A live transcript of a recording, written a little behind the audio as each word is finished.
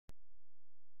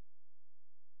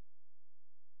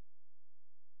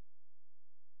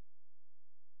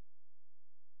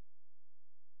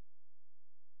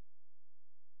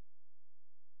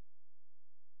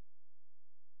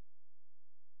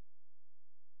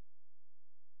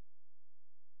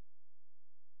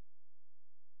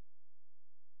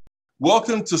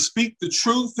Welcome to Speak the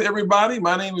Truth, everybody.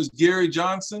 My name is Gary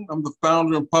Johnson. I'm the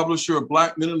founder and publisher of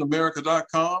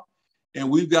BlackMenInAmerica.com. And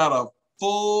we've got a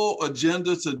full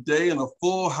agenda today and a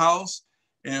full house.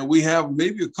 And we have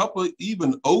maybe a couple of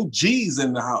even OGs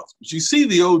in the house. But you see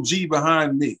the OG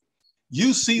behind me.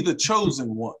 You see the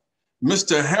chosen one,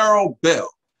 Mr. Harold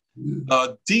Bell,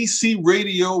 a DC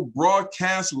radio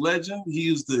broadcast legend.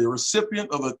 He is the recipient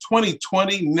of the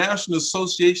 2020 National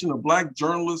Association of Black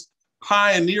Journalists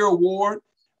Pioneer Award.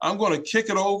 I'm going to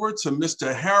kick it over to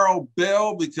Mr. Harold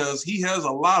Bell because he has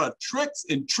a lot of tricks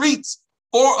and treats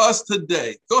for us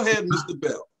today. Go ahead, Mr.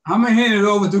 Bell. I'm going to hand it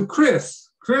over to Chris.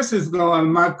 Chris is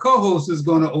going, my co-host is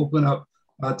going to open up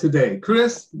today.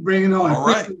 Chris, bring it on. All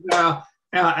right.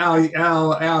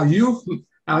 Our youth,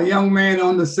 our young man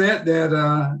on the set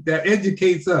that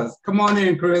educates us. Come on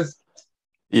in, Chris.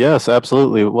 Yes,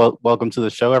 absolutely. Well, welcome to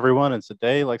the show, everyone. And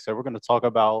today, like I said, we're going to talk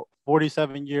about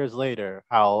 47 years later,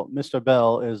 how Mr.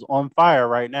 Bell is on fire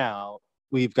right now.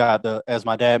 We've got as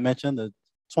my dad mentioned, the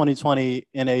 2020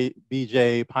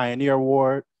 NABJ Pioneer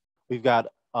Award. We've got,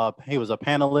 he was a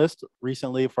panelist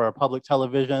recently for a public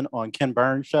television on Ken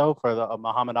Burns' show for the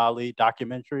Muhammad Ali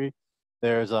documentary.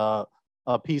 There's a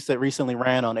piece that recently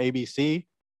ran on ABC,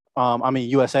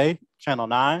 USA, Channel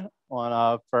 9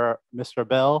 on for Mr.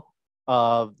 Bell.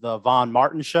 The Von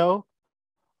Martin show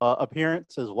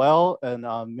appearance as well, and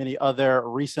many other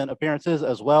recent appearances,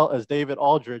 as well as David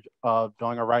Aldridge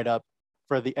doing a write-up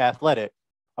for The Athletic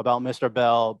about Mr.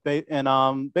 Bell.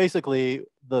 And basically,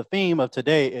 the theme of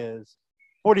today is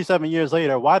 47 years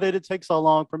later, why did it take so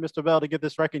long for Mr. Bell to get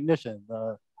this recognition?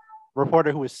 The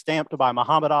reporter who was stamped by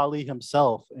Muhammad Ali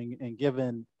himself and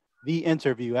given the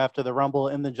interview after the Rumble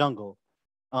in the Jungle.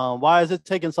 Why is it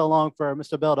taking so long for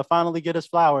Mr. Bell to finally get his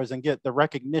flowers and get the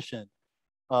recognition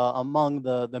among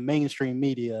the mainstream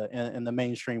media and the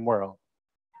mainstream world?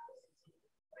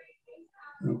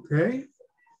 Okay.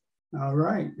 All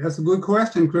right. That's a good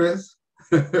question, Chris.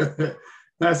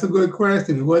 That's a good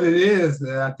question. What it is,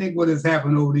 I think what has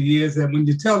happened over the years that when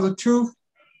you tell the truth,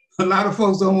 a lot of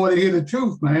folks don't want to hear the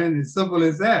truth, man. It's simple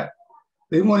as that.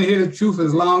 They want to hear the truth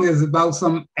as long as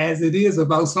it is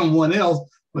about someone else,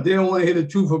 but they don't want to hear the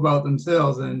truth about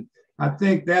themselves. And I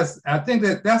think that's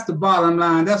the bottom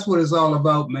line. That's what it's all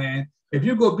about, man. If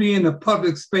you're going to be in the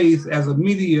public space as a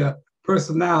media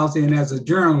personality and as a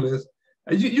journalist,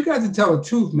 you got to tell the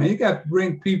truth, man. You got to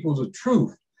bring people the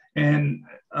truth. And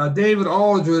David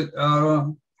Aldridge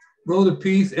wrote a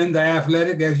piece in The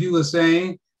Athletic, as you were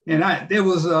saying, and there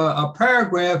was a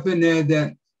paragraph in there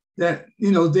that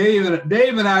you know, Dave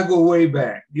and I go way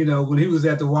back. You know, when he was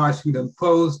at the Washington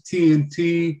Post,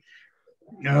 TNT,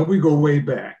 we go way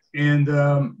back. And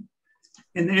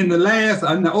in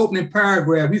the opening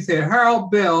paragraph, he said Harold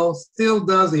Bell still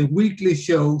does a weekly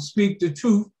show, Speak the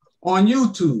Truth, on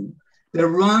YouTube that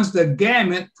runs the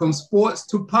gamut from sports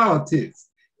to politics.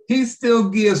 He still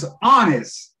gives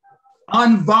honest,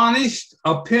 unvarnished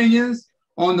opinions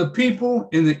on the people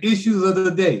and the issues of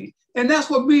the day. And that's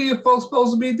what media folks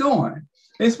supposed to be doing.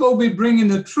 They're supposed to be bringing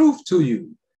the truth to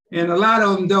you. And a lot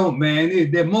of them don't, man.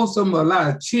 Most of them are a lot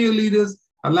of cheerleaders,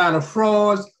 a lot of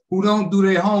frauds who don't do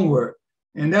their homework.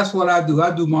 And that's what I do.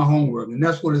 I do my homework, and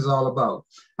that's what it's all about.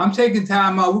 I'm taking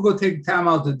time out. We're going to take time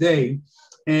out today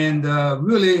and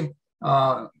really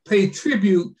pay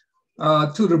tribute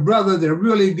to the brother that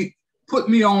really put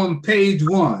me on page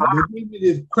one. They gave me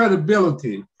this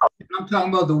credibility. I'm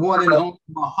talking about the one and only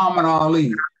Muhammad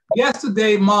Ali.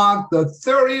 Yesterday marked the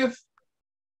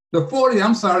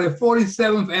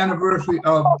 47th anniversary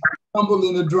of Rumble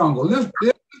in the Jungle. Let's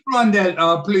run that,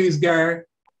 please, Gary.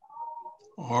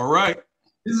 All right.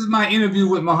 This is my interview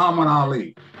with Muhammad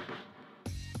Ali.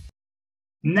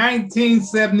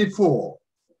 1974.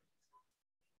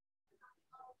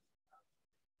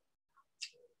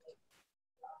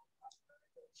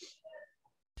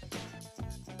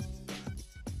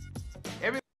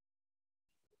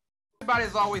 Everybody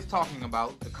is always talking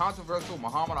about the controversial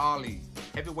Muhammad Ali,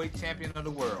 heavyweight champion of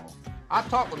the world. I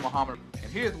talked with Muhammad,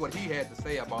 and here's what he had to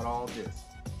say about all this.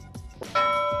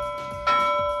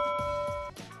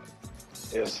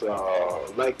 It's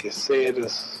like you said,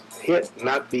 it's hit,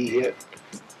 not be hit,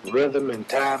 rhythm and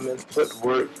timing,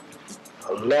 footwork,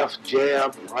 a left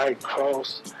jab, right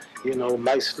cross, you know,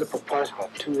 might slip a punch from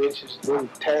 2 inches, then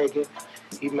tag it.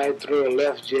 He might throw a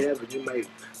left jab, and you might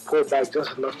pull back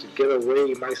just enough to get away.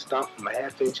 He might stop from a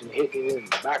half inch and hit you in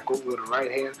the back over with the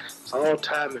right hand. It's all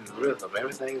time and rhythm.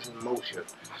 Everything's in motion.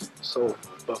 So,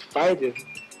 but fighting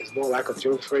is more like a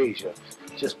Joe Frazier.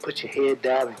 Just put your head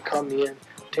down and come in,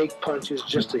 take punches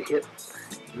just to hit,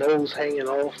 nose hanging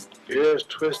off, ears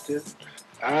twisted,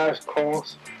 eyes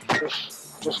crossed.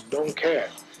 Just don't care.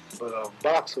 But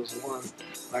boxers, one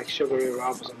like Sugar Ray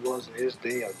Robinson was in his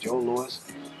day, or Joe Louis,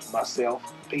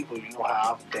 myself, people, you know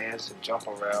how I dance and jump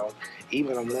around.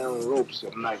 Even I'm laying on the ropes,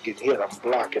 I'm not getting hit, I'm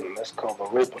blocking them. That's called the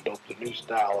rope-a-dope, the new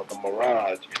style of the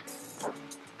Mirage.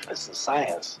 It's a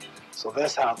science. So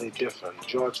that's how they're different.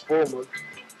 George Foreman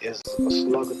is a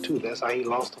slugger too. That's how he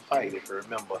lost the fight, if you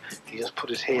remember. He just put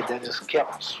his head down, just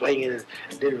kept swinging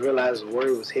and didn't realize where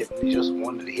he was hitting. He just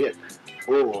wanted to hit.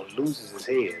 Bull loses his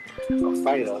head. A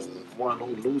fighter is one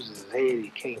who loses his head, he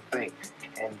can't think.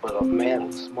 But a man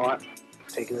who's smart,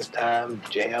 taking his time,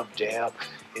 jab, jab.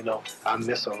 You know, I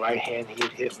miss a right hand,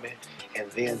 he'd hit me. And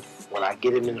then when I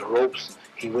get him in the ropes,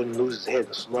 he wouldn't lose his head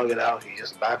and slug it out. He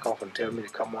just back off and tell me to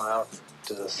come on out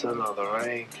to the center of the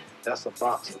ring. That's a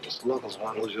boxer. The slugger's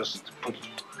one who just put,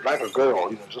 like a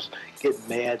girl, you know, just get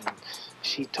mad and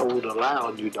she told a lie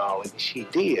on you, darling. She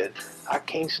did. I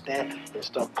can't stand and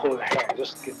start pulling her hair.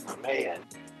 Just get mad.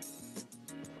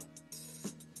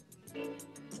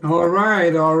 All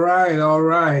right, all right, all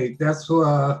right. That's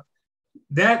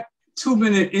that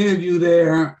 2-minute interview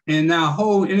there, and our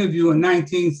whole interview in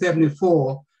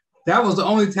 1974. That was the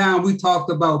only time we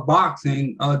talked about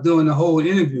boxing during the whole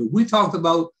interview. We talked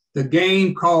about the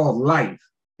game called life.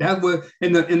 That was,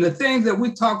 and the things that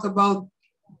we talked about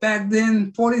back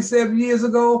then, 47 years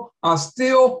ago, are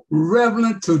still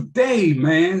relevant today,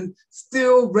 man.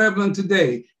 Still relevant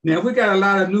today. Now, we got a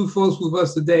lot of new folks with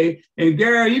us today. And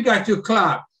Gary, you got your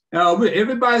clock.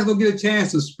 Everybody's going to get a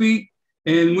chance to speak.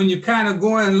 And when you're kind of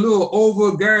going a little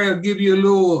over, Gary will give you a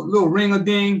little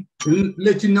ring-a-ding and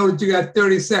let you know that you got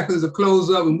 30 seconds to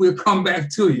close up, and we'll come back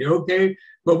to you, okay?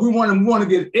 But we want to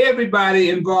get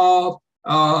everybody involved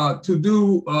to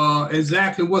do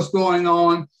exactly what's going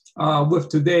on with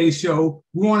today's show.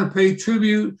 We want to pay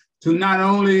tribute to not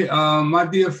only my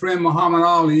dear friend Muhammad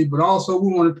Ali, but also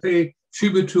we want to pay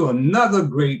tribute to another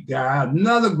great guy,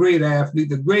 another great athlete,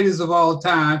 the greatest of all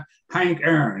time, Hank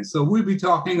Aaron. So we'll be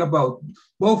talking about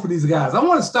both of these guys. I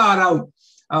want to start out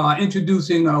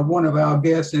introducing one of our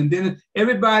guests, and then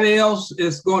everybody else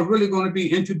is really going to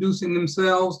be introducing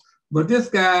themselves. But this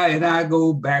guy and I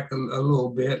go back a little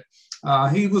bit.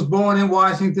 He was born in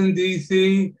Washington,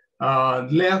 D.C.,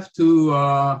 left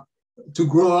to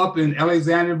grow up in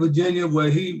Alexandria, Virginia, where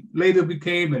he later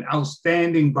became an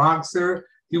outstanding boxer.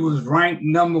 He was ranked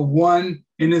 #1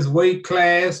 in his weight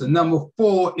class and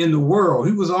 #4 in the world.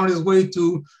 He was on his way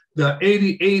to the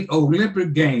 '88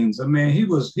 Olympic Games. I mean, he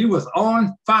was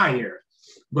on fire.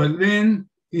 But then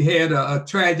he had a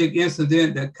tragic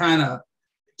incident that kind of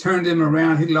turned him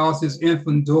around. He lost his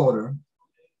infant daughter,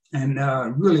 and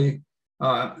really,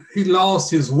 he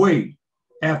lost his way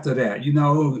after that. You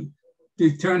know,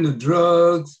 he turned to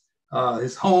drugs.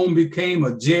 His home became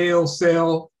a jail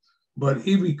cell. But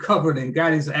he recovered and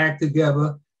got his act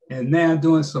together, and now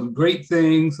doing some great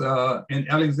things in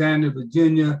Alexandria,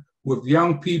 Virginia, with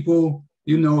young people,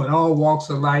 you know, in all walks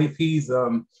of life. He's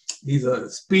a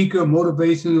speaker,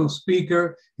 motivational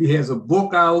speaker. He has a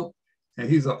book out, and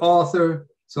he's an author.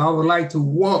 So I would like to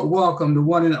welcome the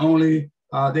one and only,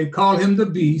 they call him the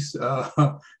Beast,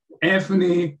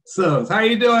 Anthony Suggs. How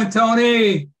you doing,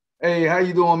 Tony? Hey, how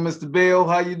you doing, Mr. Bell?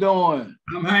 How you doing?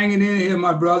 I'm hanging in here,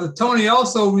 my brother. Tony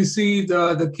also received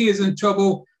the Kids in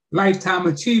Trouble Lifetime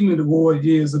Achievement Award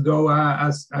years ago.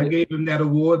 I gave him that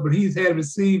award, but he's had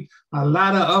received a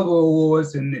lot of other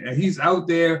awards, and he's out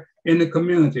there in the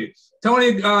community.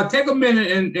 Tony, take a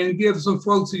minute and give some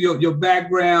folks your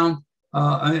background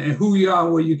and who you are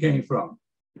and where you came from.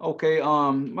 Okay.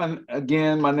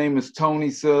 My name is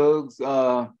Tony Suggs.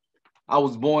 I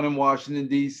was born in Washington,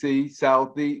 D.C.,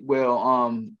 Southeast,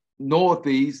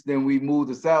 Northeast. Then we moved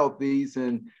to Southeast,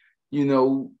 and, you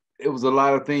know, it was a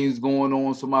lot of things going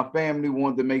on. So my family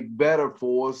wanted to make better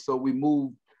for us. So we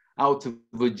moved out to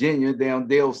Virginia, down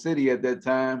Dale City at that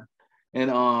time. And,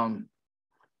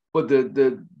 but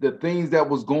the things that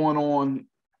was going on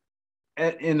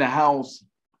in the house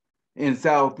in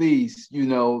Southeast, you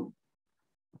know,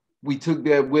 we took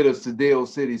that with us to Dale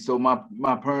City. So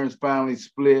my parents finally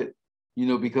split, you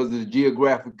know, because the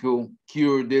geographical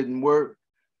cure didn't work.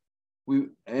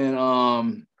 When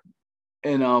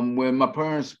my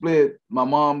parents split, my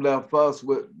mom left us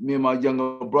with me and my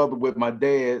younger brother with my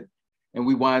dad, and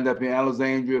we wind up in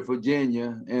Alexandria,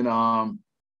 Virginia. And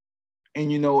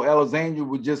you know, Alexandria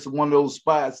was just one of those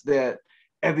spots that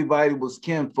everybody was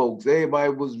kin folks,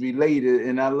 everybody was related,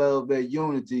 and I love that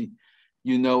unity,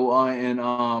 you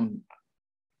know.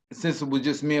 Since it was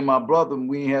just me and my brother, and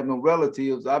we didn't have no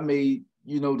relatives, I made,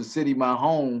 you know, the city my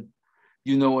home,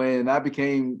 you know, and I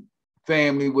became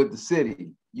family with the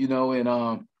city, you know.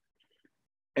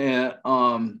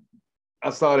 I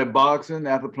started boxing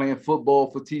after playing football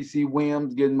for TC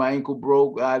Williams, getting my ankle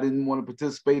broke. I didn't want to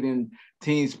participate in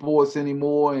team sports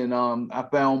anymore. And I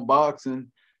found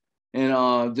boxing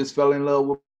and just fell in love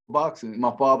with boxing.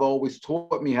 My father always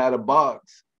taught me how to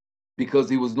box because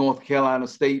he was North Carolina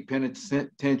State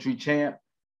Penitentiary champ.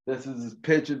 This is his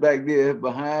picture back there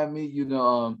behind me, you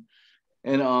know.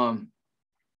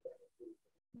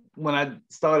 When I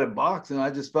started boxing, I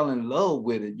just fell in love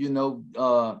with it, you know.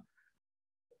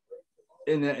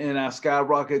 And I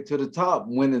skyrocketed to the top,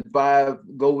 winning 5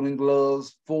 Golden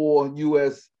Gloves, 4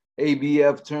 U.S.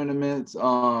 ABF tournaments.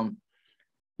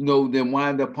 You know, then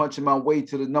wind up punching my way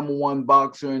to the #1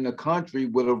 boxer in the country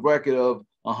with a record of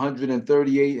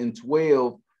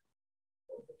 138-12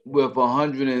 with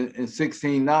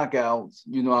 116 knockouts.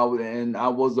 You know, I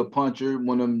was a puncher,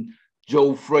 one of them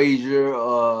Joe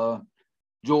Frazier,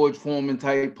 George Foreman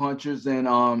type punchers, and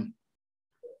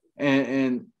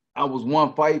I was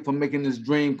one fight from making this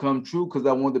dream come true because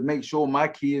I wanted to make sure my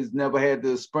kids never had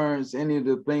to experience any of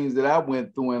the things that I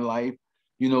went through in life.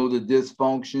 You know, the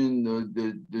dysfunction,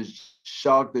 the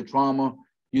shock, the trauma,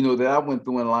 you know, that I went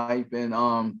through in life. And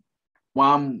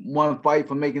while I'm one fight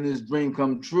from making this dream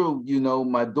come true, you know,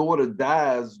 my daughter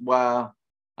dies while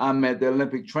I'm at the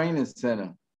Olympic Training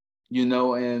Center, you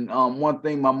know. And one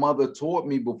thing my mother taught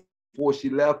me before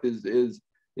she left is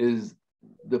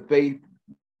the faith,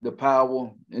 the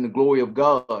power, and the glory of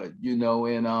God, you know.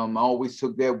 And I always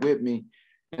took that with me.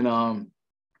 And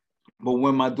but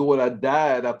when my daughter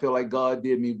died, I felt like God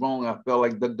did me wrong. I felt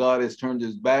like God has turned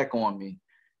his back on me.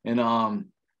 And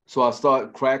so I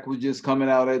started, crack was just coming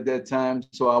out at that time.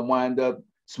 So I wind up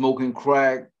smoking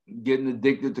crack, getting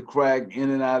addicted to crack, in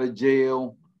and out of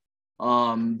jail.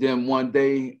 Then one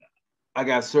day I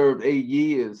got served 8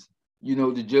 years. You know,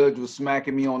 the judge was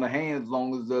smacking me on the hand as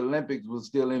long as the Olympics was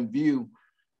still in view.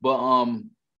 But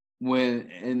when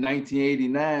in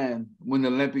 1989, when the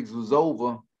Olympics was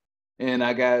over, and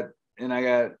I got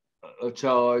a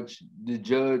charge, the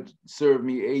judge served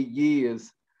me 8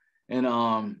 years, and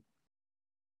I,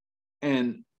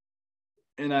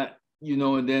 you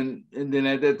know, and then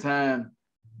at that time,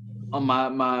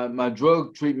 my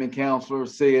drug treatment counselor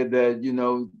said that, you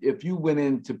know, if you went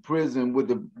into prison with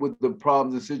the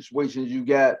problems and situations you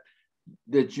got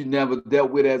that you never dealt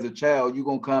with as a child, you're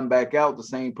gonna come back out the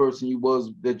same person you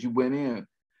was that you went in.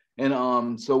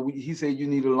 And so he said you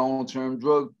need a long-term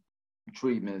drug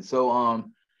treatment. So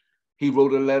he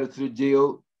wrote a letter to the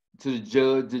jail, to the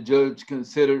judge. The judge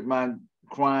considered my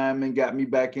crime and got me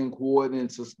back in court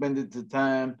and suspended the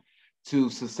time to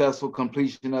successful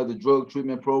completion of the drug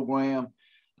treatment program.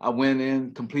 I went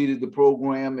in, completed the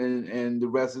program, and the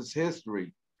rest is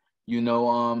history. You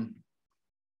know,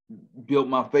 built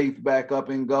my faith back up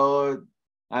in God.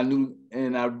 I knew,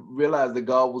 and I realized that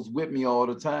God was with me all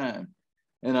the time.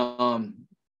 And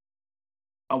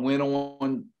I went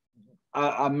on,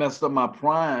 I messed up my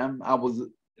prime. I was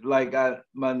like,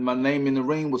 my name in the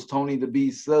ring was Tony the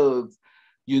B Suggs,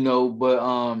 you know, but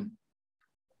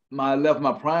I left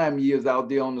my prime years out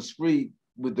there on the street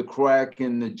with the crack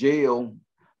and the jail.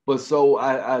 But so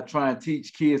I try and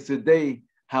teach kids today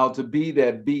how to be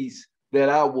that beast that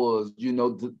I was, you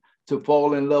know, to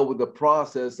fall in love with the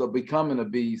process of becoming a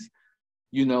beast,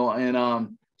 you know.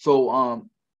 And so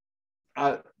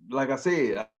like I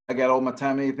said, I got all my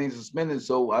time and everything suspended.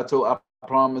 So I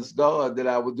promised God that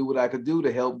I would do what I could do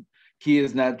to help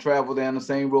kids not travel down the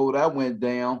same road I went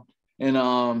down. And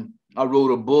I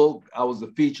wrote a book. I was a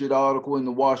featured article in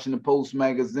the Washington Post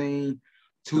magazine,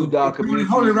 2 documentaries.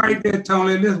 Hold it right there,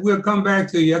 Tony. We'll come back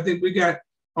to you. I think we got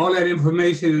all that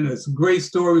information, and it's a great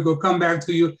story. We're going to come back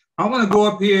to you. I want to go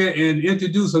up here and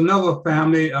introduce another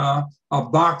family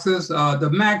of boxers, the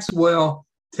Maxwell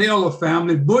Taylor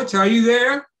family. Butch, are you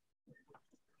there?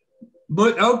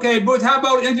 But okay, Butch, how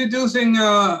about introducing,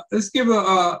 let's give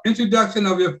an introduction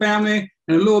of your family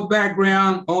and a little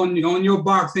background on your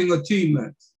boxing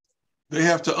achievements. They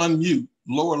have to unmute,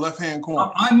 lower left-hand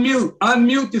corner.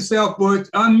 Unmute yourself, Butch,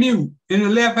 unmute in the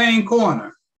left-hand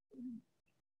corner.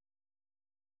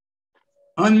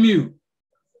 Unmute.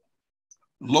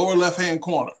 Lower left-hand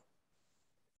corner.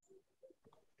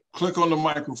 Click on the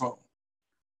microphone.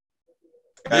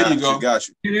 There you go. Got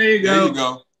you. There you go. There you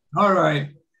go. All right.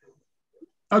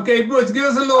 Okay, Butch, give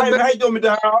us a little bit. How you doing,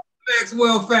 Mr. Harold?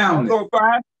 Maxwell family. I'm doing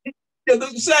fine. They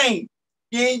look the same.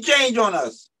 You ain't changed on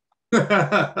us. Give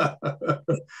us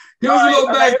a little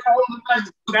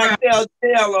background.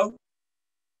 Taylor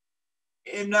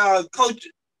and Coach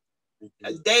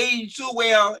Dave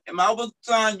Sewell and my other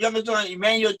son, younger son,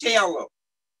 Emmanuel Taylor.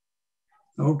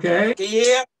 Okay. Can you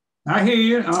hear? I hear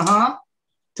you. Give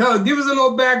us a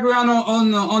little background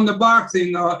on the boxing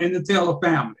in the Taylor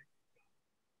family.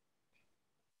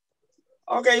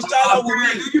 Okay, start out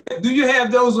with me. Do you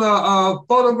have those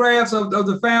photographs of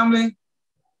the family?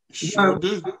 Sure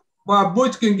do. While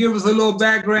Butch can give us a little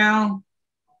background.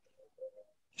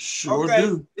 Sure Okay,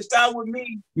 do. start with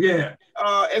me. Yeah.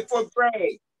 And for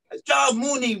Bragg, Charles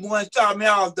Mooney once taught me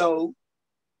off though.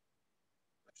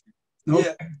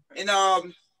 Okay. Yeah, and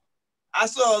I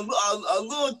saw a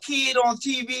little kid on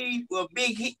TV with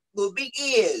big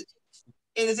ears,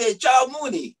 and it said Charles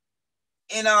Mooney,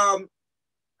 and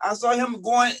I saw him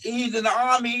going. He's in the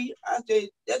army. I said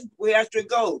that's where I should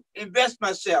go. Invest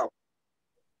myself,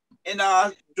 and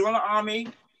joined the army.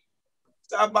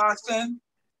 Started boxing,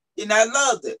 and I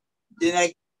loved it. Then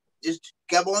I just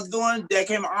kept on doing. Then I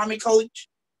became an army coach.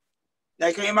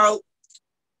 That came out.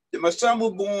 Then my son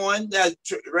was born. That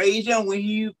raised him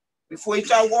before he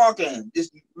started walking. This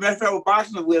matter of fact, was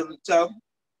boxing with him, so.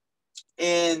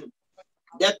 And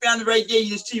that family right there,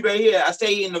 you see right here. I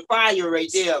stay in the fire right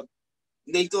there.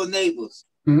 Next door neighbors.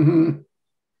 Mm-hmm.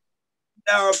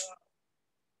 That's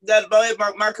about it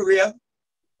about my career.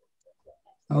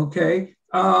 Okay.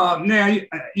 Now,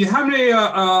 how many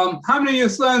of your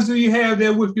sons do you have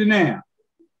there with you now?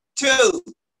 2.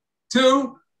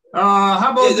 2.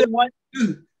 How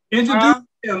about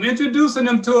introducing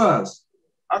them to us?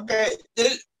 Okay.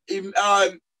 This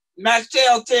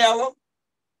Maxell Taylor.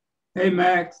 Hey,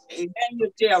 Max.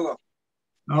 Emmanuel Taylor.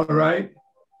 All right.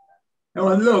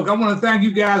 Well, look, I want to thank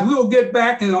you guys. We'll get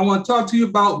back and I want to talk to you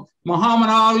about Muhammad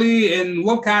Ali and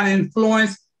what kind of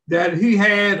influence that he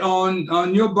had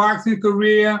on your boxing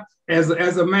career as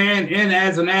a man and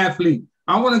as an athlete.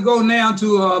 I want to go now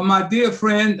to my dear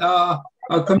friend, a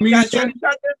comedian. Can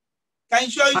you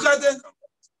show you something?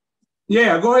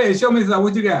 Yeah, go ahead. Show me something.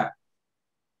 What you got?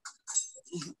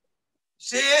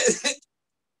 Shit.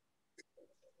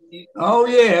 Oh,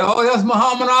 yeah. Oh, that's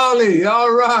Muhammad Ali. All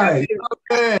right.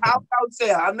 Okay.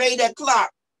 I made that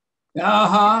clock.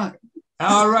 Uh-huh.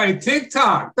 All right.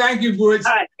 TikTok. Thank you, Butch.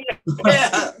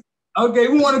 Yeah. Okay,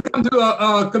 we want to come to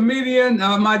a comedian,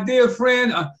 my dear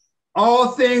friend, all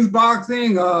things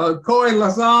boxing, Corey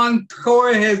Lazan.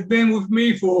 Corey has been with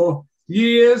me for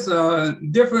years,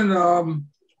 different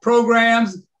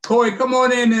programs. Corey, come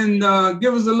on in and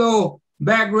give us a little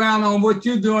background on what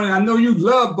you're doing. I know you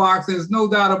love boxing, there's no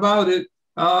doubt about it.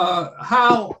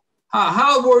 How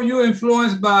were you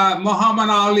influenced by Muhammad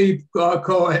Ali,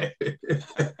 Corey?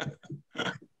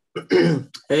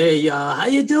 Hey, y'all, how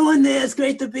you doing there? It's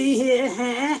great to be here,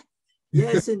 huh?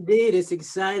 Yes, indeed. It's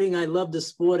exciting. I love the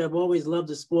sport. I've always loved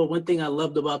the sport. One thing I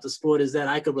loved about the sport is that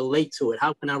I could relate to it.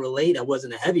 How can I relate? I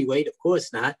wasn't a heavyweight, of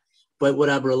course not. But what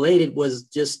I've related was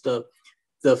just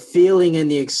the feeling and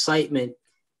the excitement.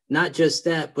 Not just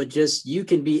that, but just you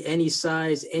can be any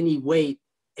size, any weight,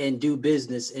 and do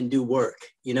business and do work.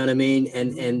 You know what I mean?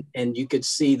 And you could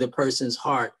see the person's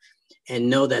heart and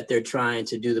know that they're trying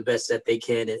to do the best that they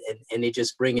can. And they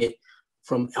just bring it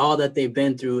from all that they've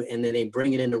been through, and then they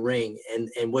bring it in the ring.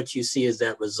 And what you see is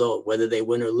that result, whether they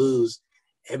win or lose,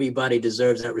 everybody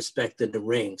deserves that respect in the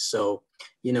ring. So,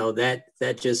 you know, that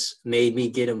just made me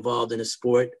get involved in the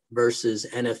sport versus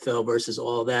NFL versus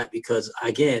all that, because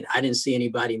again, I didn't see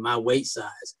anybody my weight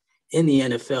size in the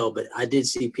NFL, but I did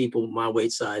see people my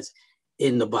weight size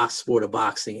in the sport of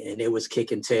boxing, and it was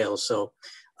kicking tails. So,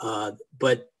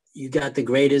 but you got the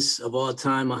greatest of all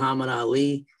time, Muhammad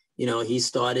Ali. You know, he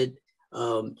started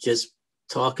just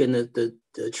talking the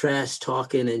trash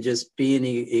talking and just being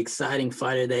the exciting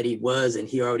fighter that he was. And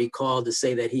he already called to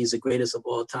say that he's the greatest of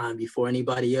all time before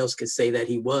anybody else could say that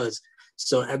he was.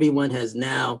 So everyone has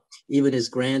now, even his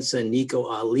grandson, Nico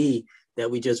Ali,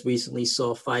 that we just recently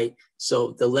saw fight.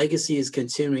 So the legacy is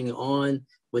continuing on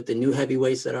with the new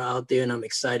heavyweights that are out there. And I'm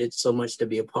excited so much to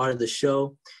be a part of the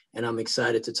show. And I'm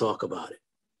excited to talk about it.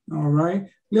 All right.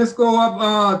 Let's go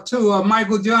up to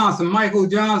Michael Johnson. Michael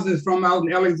Johnson is from out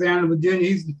in Alexandria, Virginia.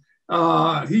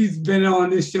 He's been on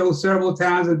this show several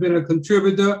times, has been a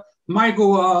contributor.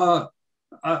 Michael,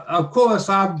 of course,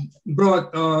 I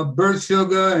brought Burt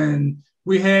Sugar, and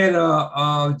we had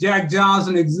Jack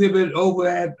Johnson exhibit over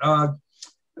at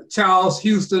Charles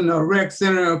Houston Rec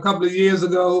Center a couple of years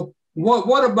ago.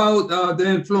 What about the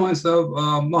influence of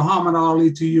Muhammad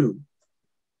Ali to you?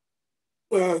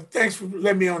 Well, thanks for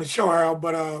letting me on the show, Harold.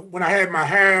 But when I had my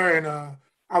hair and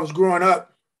I was growing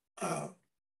up,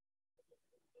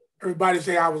 everybody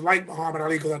said I was like Muhammad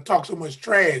Ali because I talked so much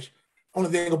trash.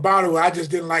 Only thing about it was I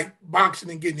just didn't like boxing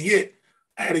and getting hit.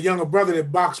 I had a younger brother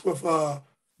that boxed with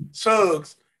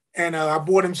Suggs, and I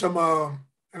bought him some, I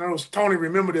don't know if Tony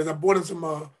remember this, I bought him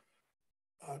some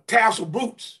tassel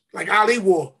boots like Ali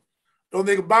wore. The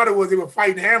only thing about it was they were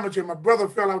fighting amateur. My brother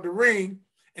fell out the ring,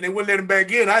 and they wouldn't let him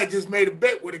back in. I had just made a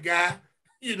bet with a guy,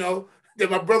 you know,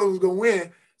 that my brother was going to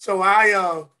win. So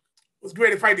I was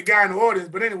ready to fight the guy in the audience.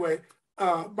 But anyway,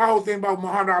 my whole thing about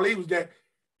Muhammad Ali was that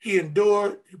he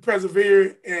endured, he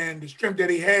persevered, and the strength that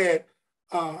he had,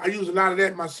 I use a lot of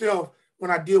that myself when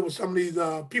I deal with some of these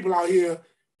people out here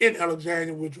in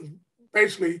Alexandria, which was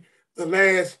basically the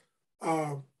last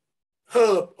hub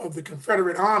of the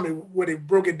Confederate Army where they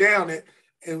broke it down at,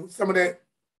 and some of that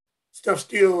stuff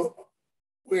still,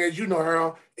 well, as you know,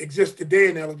 Harold, exists today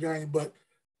in Alexandria. But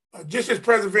just his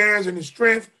perseverance and his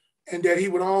strength, and that he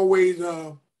would always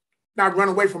not run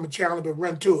away from a challenge, but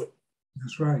run to it.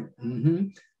 That's right. Mm-hmm.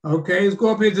 Okay, let's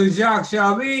go up here to Jacques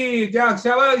Chavez. Jacques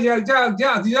Chavez,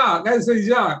 Jacques. Let's say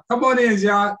Jacques. Come on in,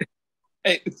 Jacques.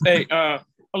 Hey,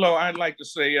 hello. I'd like to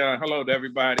say hello to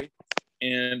everybody,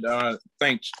 and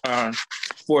thanks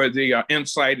for the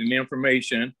insight and the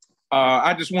information.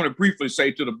 I just want to briefly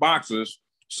say to the boxers,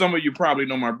 some of you probably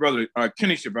know my brother,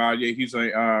 Kenny Chevalier. He's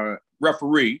a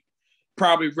referee,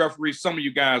 probably referee some of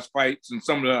you guys' fights, and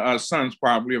some of the sons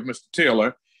probably of Mr.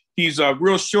 Taylor. He's a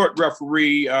real short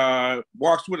referee,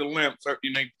 walks with a limp. So,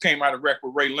 you know, he came out of rec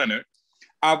with Ray Leonard.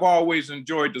 I've always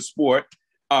enjoyed the sport,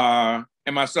 and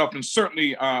myself, and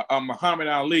certainly Muhammad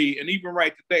Ali. And even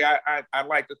right today, I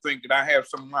like to think that I have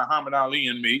some Muhammad Ali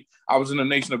in me. I was in the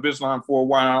Nation of Islam for a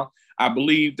while. I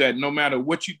believe that no matter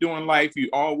what you do in life, you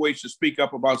always should speak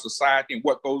up about society and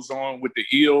what goes on with the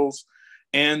ills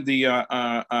and the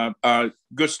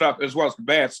good stuff as well as the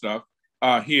bad stuff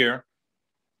here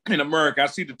in America. I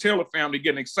see the Taylor family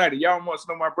getting excited. Y'all must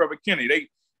know my brother Kenny.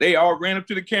 They all ran up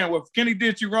to the camera. Well, if Kenny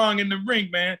did you wrong in the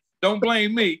ring, man, don't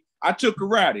blame me. I took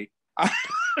karate.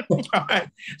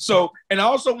 So, and I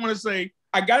also want to say,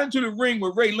 I got into the ring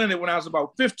with Ray Leonard when I was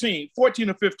about 14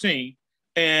 or 15.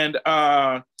 And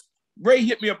Ray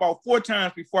hit me about 4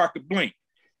 times before I could blink.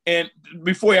 And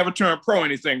before he ever turned pro or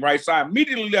anything, right? So I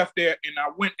immediately left there and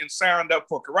I went and signed up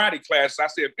for karate class. I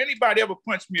said, if anybody ever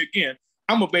punched me again,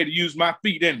 I'm gonna be able to use my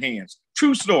feet and hands.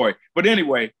 True story. But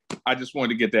anyway, I just wanted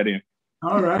to get that in.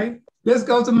 All right. Let's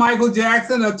go to Michael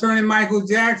Jackson, Attorney Michael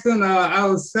Jackson, out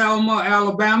of Selma,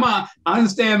 Alabama. I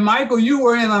understand, Michael, you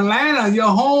were in Atlanta. You're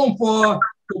home for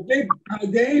the big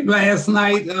game last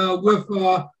night with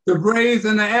the Braves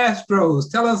and the Astros.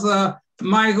 Tell us,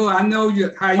 Michael, I know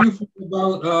how you feel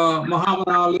about Muhammad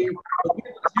Ali. Give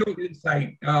us your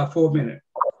insight for a minute.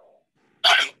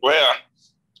 Well,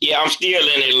 yeah, I'm still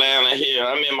in Atlanta here.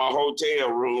 I'm in my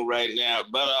hotel room right now.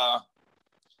 But,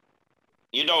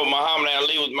 you know, Muhammad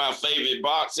Ali was my favorite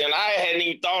boxer. And I hadn't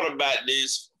even thought about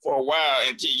this for a while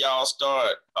until y'all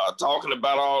start talking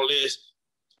about all this.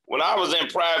 When I was in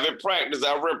private practice,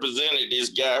 I represented this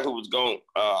guy who was going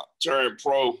to turn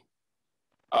pro.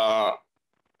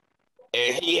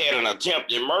 And he had an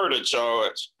attempted murder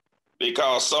charge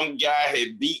because some guy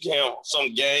had beat him,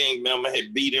 some gang member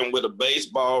had beat him with a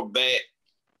baseball bat,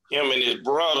 him and his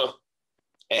brother.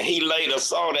 And he later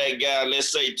saw that guy,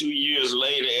 let's say 2 years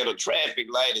later, at a traffic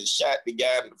light and shot the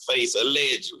guy in the face,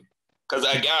 allegedly, because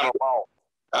I got him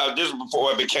wrong. This was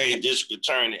before I became district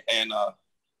attorney. And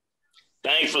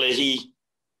thankfully, he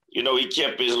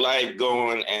kept his life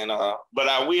going. And but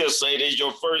I will say this,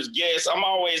 your first guest, I'm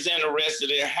always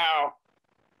interested in how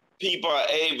people are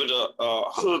able to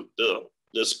hook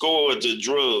the score to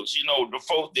drugs. You know, the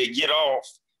folks that get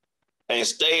off and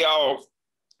stay off.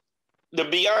 To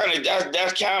be honest,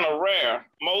 that's kind of rare.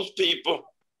 Most people,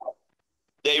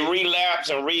 they relapse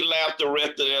the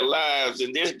rest of their lives.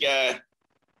 And this guy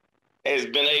has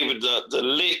been able to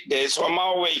lick that. So I'm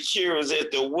always curious as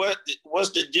to what's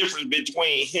the difference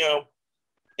between him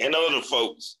and other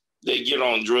folks that get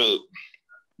on drugs.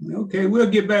 Okay, we'll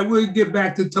get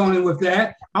back to Tony with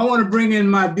that. I want to bring in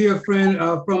my dear friend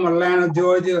from Atlanta,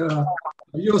 Georgia,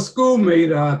 your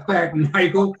schoolmate, in fact,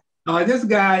 Michael. This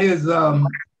guy is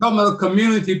talking about a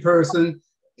community person.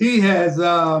 He's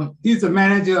a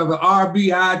manager of an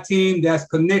RBI team that's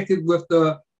connected with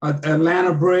the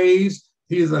Atlanta Braves.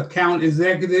 He's an account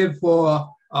executive for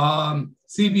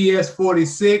CBS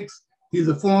 46. He's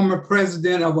a former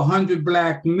president of 100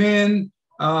 Black Men.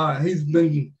 He's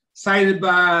been cited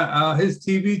by his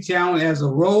TV channel as a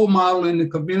role model in the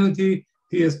community.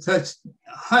 He has touched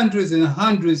hundreds and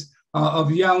hundreds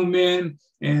of young men.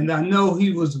 And I know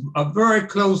he was a very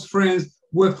close friend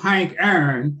with Hank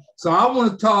Aaron. So I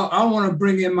want to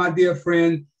bring in my dear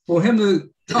friend for him to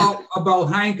talk about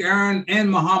Hank Aaron and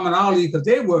Muhammad Ali, because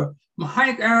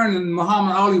Hank Aaron and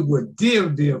Muhammad Ali were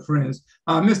dear friends.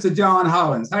 Mr. John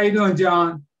Hollins. How you doing,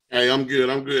 John? Hey, I'm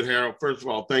good, Harold. First of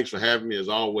all, thanks for having me as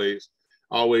always.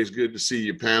 Always good to see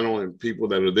your panel and people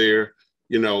that are there.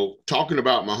 You know, talking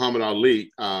about Muhammad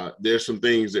Ali, there's some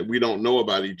things that we don't know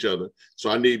about each other. So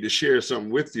I need to share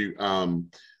something with you.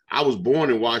 I was born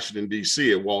in Washington,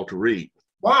 D.C. at Walter Reed.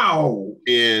 Wow.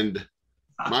 And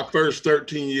my first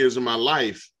 13 years of my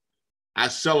life, I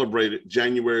celebrated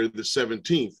January the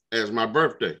 17th as my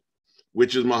birthday,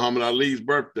 which is Muhammad Ali's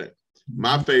birthday,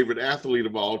 my favorite athlete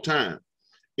of all time.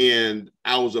 And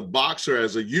I was a boxer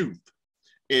as a youth.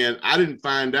 And I didn't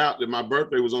find out that my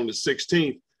birthday was on the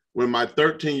 16th when my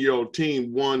 13-year-old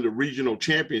team won the regional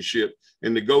championship.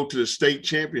 And to go to the state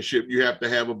championship, you have to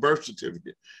have a birth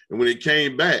certificate. And when it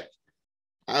came back,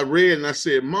 I read and I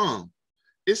said, Mom,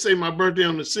 it say my birthday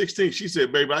on the 16th. She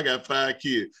said, baby, I got 5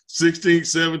 kids, 16,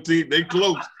 17, they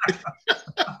close.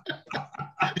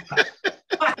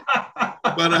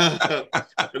 But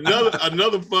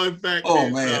another fun fact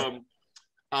is, man.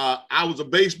 I was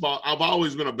I've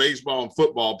always been a baseball and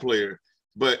football player,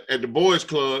 but at the boys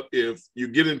club, if you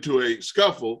get into a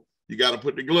scuffle, you got to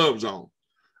put the gloves on.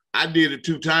 I did it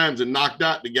 2 times and knocked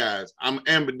out the guys. I'm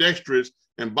ambidextrous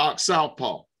and box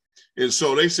southpaw. And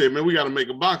so they said, man, we got to make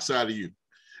a box out of you.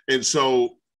 And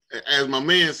so, as my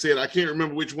man said, I can't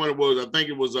remember which one it was. I think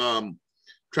it was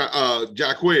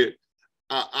Jacquet.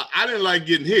 I didn't like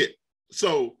getting hit.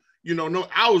 So,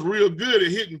 I was real good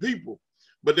at hitting people.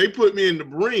 But they put me in the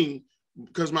ring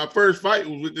because my first fight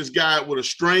was with this guy with a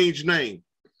strange name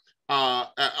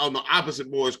on the opposite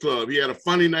boys club. He had a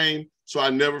funny name, so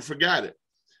I never forgot it.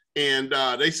 And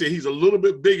they said, he's a little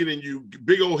bit bigger than you,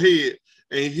 big old head,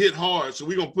 and he hit hard. So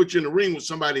we're going to put you in the ring with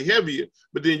somebody heavier,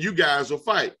 but then you guys will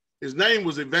fight. His name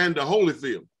was Evander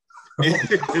Holyfield.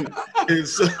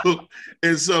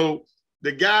 and so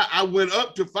the guy I went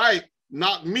up to fight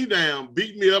knocked me down,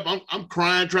 beat me up. I'm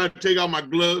crying, trying to take out my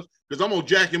gloves because I'm going to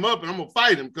jack him up and I'm going to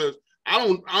fight him because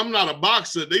I'm not a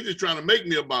boxer. They just trying to make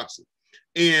me a boxer.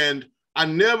 And I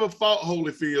never fought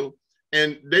Holyfield,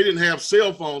 and they didn't have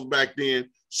cell phones back then,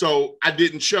 so I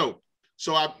didn't show.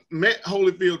 So I met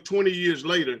Holyfield 20 years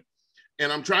later,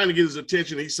 and I'm trying to get his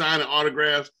attention. He's signing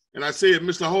autographs. And I said,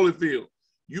 Mr. Holyfield,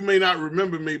 you may not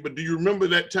remember me, but do you remember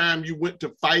that time you went to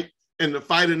fight and the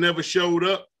fighter never showed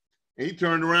up? And he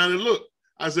turned around and looked.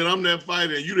 I said, I'm that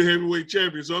fighter, and you the heavyweight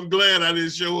champion, so I'm glad I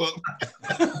didn't show up.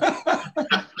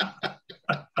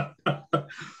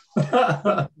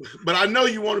 But I know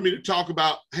you wanted me to talk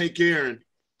about Hank Aaron,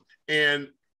 and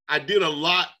I did a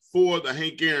lot for the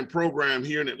Hank Aaron program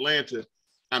here in Atlanta.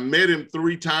 I met him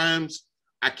 3 times.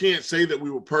 I can't say that we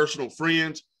were personal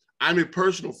friends. I'm a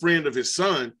personal friend of his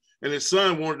son, and his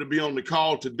son wanted to be on the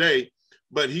call today,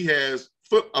 but he has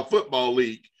a football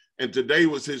league, and today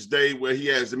was his day where he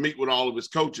has to meet with all of his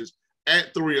coaches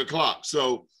at 3 o'clock.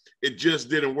 So it just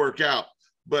didn't work out.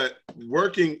 But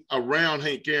working around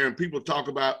Hank Aaron, people talk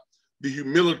about the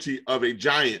humility of a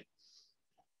giant.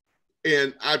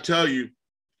 And I tell you,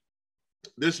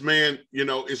 this man,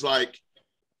 it's like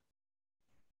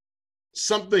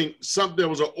something, there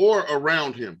was an aura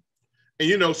around him.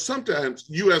 And, sometimes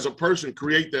you as a person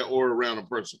create that aura around a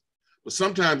person, but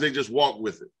sometimes they just walk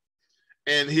with it.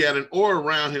 And he had an aura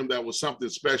around him that was something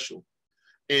special.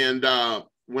 And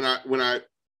when I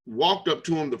walked up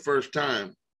to him the first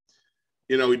time,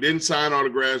 he didn't sign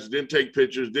autographs, didn't take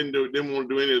pictures, didn't want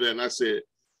to do any of that. And I said,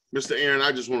 Mr. Aaron,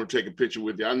 I just want to take a picture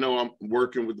with you. I know I'm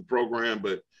working with the program,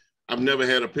 but I've never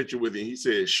had a picture with you. He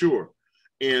said, sure.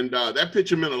 And that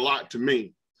picture meant a lot to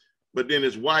me. But then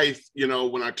his wife,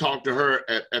 when I talked to her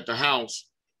at the house,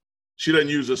 she doesn't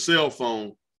use a cell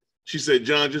phone. She said,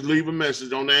 John, just leave a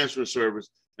message on the answering service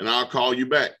and I'll call you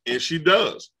back. And she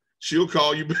does. She'll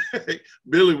call you back.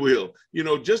 Billy will.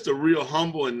 Just a real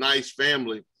humble and nice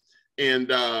family.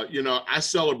 And, I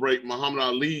celebrate Muhammad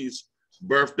Ali's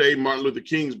birthday, Martin Luther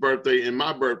King's birthday, and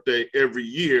my birthday every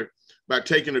year by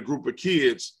taking a group of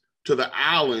kids to the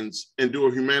islands and do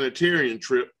a humanitarian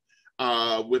trip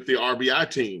with the RBI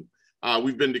team.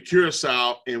 We've been to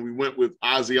Curacao, and we went with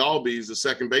Ozzie Albies, the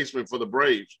second baseman for the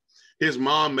Braves. His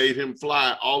mom made him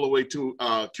fly all the way to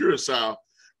Curacao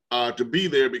to be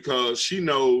there because she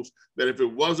knows that if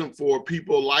it wasn't for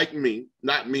people like me,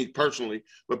 not me personally,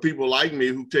 but people like me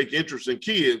who take interest in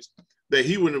kids, that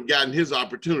he wouldn't have gotten his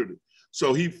opportunity.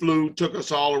 So he flew, took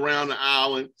us all around the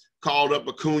island, called up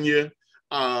Acuna.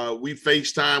 We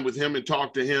FaceTime with him and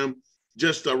talked to him.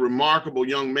 Just a remarkable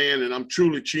young man, and I'm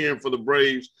truly cheering for the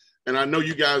Braves. And I know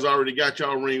you guys already got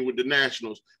y'all ring with the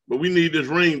Nationals, but we need this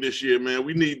ring this year, man.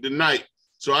 We need the night.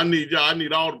 So I need y'all. I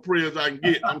need all the prayers I can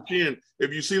get. I'm cheering.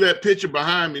 If you see that picture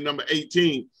behind me, number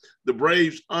 18, the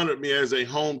Braves honored me as a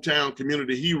hometown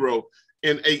community hero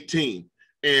in 18.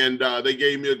 And they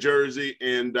gave me a jersey,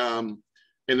 and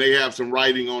they have some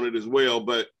writing on it as well.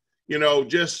 But,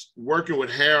 just working with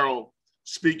Harold,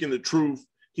 speaking the truth,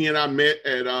 he and I met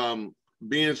at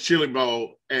Ben's Chili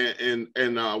Bowl in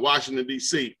Washington,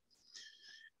 D.C.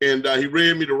 and he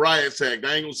read me the riot act.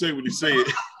 I ain't gonna say what he said.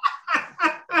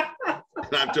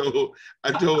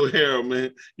 I told Harold,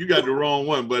 man, you got the wrong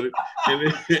one, buddy.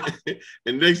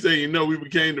 And next thing you know, we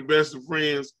became the best of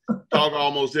friends, talk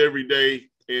almost every day.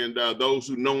 And those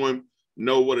who know him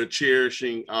know what a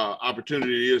cherishing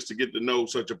opportunity it is to get to know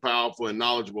such a powerful and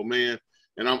knowledgeable man.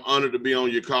 And I'm honored to be on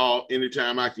your call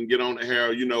anytime I can get on to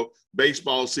Harold. You know,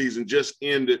 baseball season just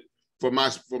ended for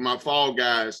my fall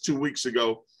guys 2 weeks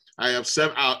ago. I have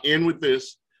 7. I'll end with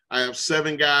this. I have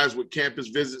 7 guys with campus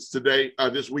visits today,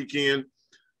 this weekend.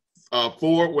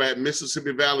 4 were at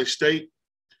Mississippi Valley State.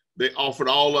 They offered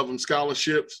all of them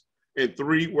scholarships, and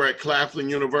 3 were at Claflin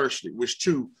University, which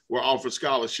 2 were offered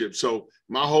scholarships. So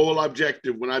my whole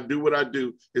objective when I do what I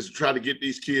do is to try to get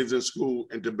these kids in school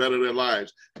and to better their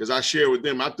lives. Because I share with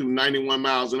them, I threw 91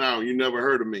 miles an hour. You never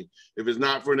heard of me. If it's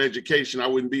not for an education, I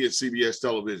wouldn't be at CBS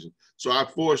television. So I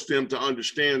forced them to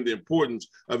understand the importance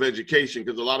of education,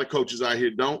 because a lot of coaches out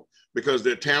here don't. Because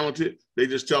they're talented, they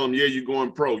just tell them, yeah, you're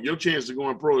going pro. Your chance of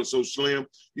going pro is so slim,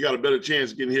 you got a better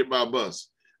chance of getting hit by a bus.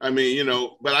 I mean, you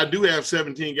know, but I do have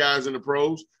 17 guys in the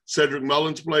pros. Cedric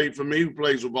Mullins played for me, who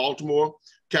plays with Baltimore.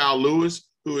 Kyle Lewis,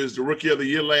 who is the rookie of the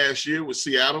year last year with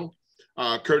Seattle.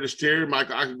 Curtis Terry,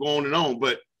 Michael, I could go on and on,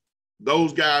 but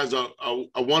those guys are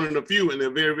one in a few, and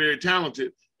they're very, very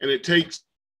talented. And it takes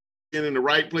in the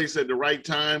right place at the right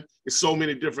time. It's so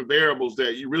many different variables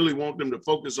that you really want them to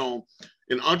focus on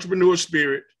an entrepreneur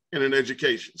spirit and an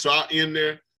education. So I'll end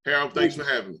there. Harold, thanks for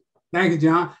having me. Thank you,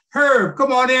 John. Herb,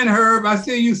 come on in, Herb. I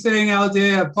see you sitting out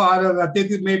there, part of, I think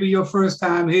it may be your first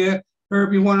time here.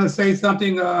 Herb, you want to say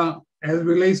something as it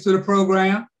relates to the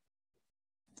program?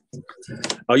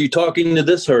 Are you talking to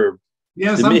this Herb?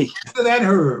 Yes, I'm to that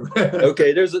Herb.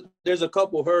 Okay, there's a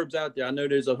couple Herbs out there. I know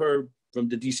there's a Herb from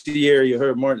the DC area,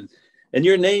 Herb Martin. And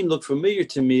your name looked familiar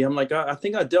to me. I'm like, I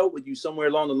think I dealt with you somewhere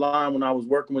along the line when I was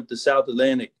working with the South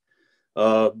Atlantic.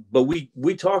 But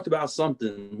we talked about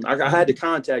something. I had to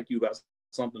contact you about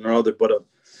something or other, but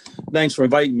thanks for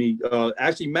inviting me.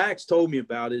 Actually, Max told me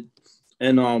about it.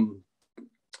 And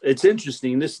it's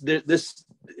interesting. This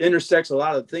intersects a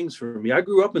lot of things for me. I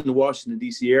grew up in the Washington,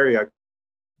 D.C. area. I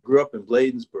grew up in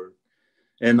Bladensburg.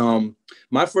 And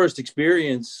my first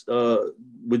experience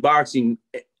with boxing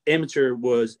amateur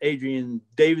was Adrian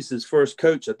Davis's first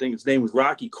coach. I think his name was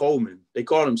Rocky Coleman. They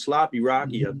called him Sloppy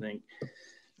Rocky, I think.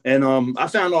 And I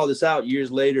found all this out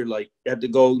years later, like at the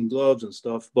Golden Gloves and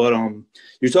stuff. But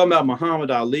you're talking about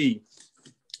Muhammad Ali.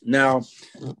 Now,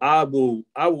 I will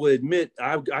admit,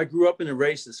 I grew up in a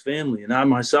racist family, and I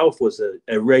myself was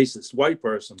a racist white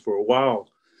person for a while.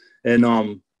 And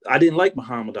I didn't like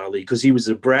Muhammad Ali because he was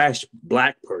a brash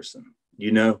black person,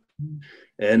 you know.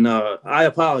 And I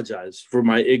apologize for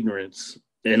my ignorance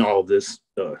in all of this.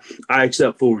 I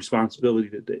accept full responsibility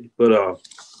today. But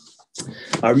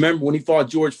I remember when he fought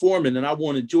George Foreman, and I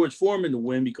wanted George Foreman to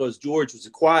win because George was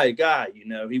a quiet guy, you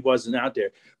know, he wasn't out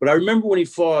there. But I remember when he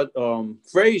fought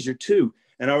Frazier too.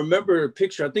 And I remember a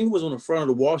picture, I think it was on the front of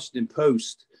the Washington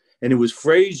Post, and it was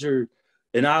Frazier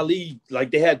and Ali, like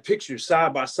they had pictures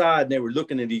side by side and they were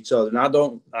looking at each other. And I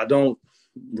don't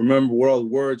remember what all the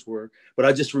words were, but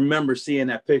I just remember seeing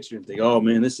that picture and think, oh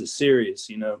man, this is serious,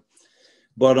 you know.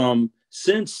 But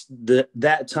since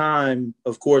that time,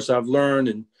 of course, I've learned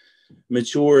and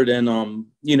matured, and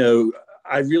you know,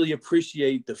 I really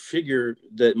appreciate the figure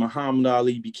that Muhammad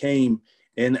Ali became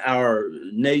in our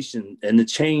nation and the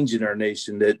change in our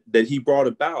nation that he brought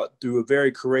about through a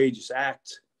very courageous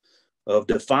act of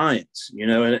defiance, you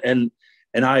know, and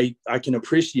I can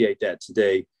appreciate that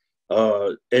today.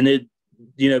 And it,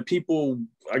 you know, people,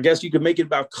 I guess you could make it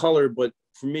about color, but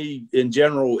for me in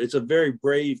general, it's a very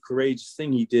brave, courageous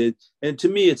thing he did. And to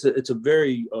me, it's a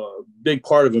very big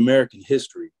part of American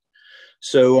history.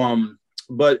 So,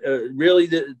 but really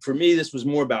for me, this was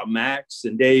more about Max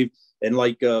and Dave, and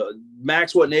like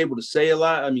Max wasn't able to say a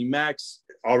lot. I mean, Max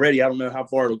already, I don't know how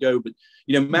far it'll go, but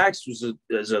you know, Max was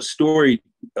a storied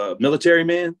military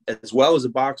man as well as a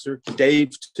boxer.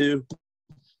 Dave too.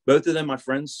 Both of them, my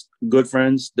friends, good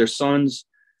friends. Their sons,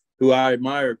 who I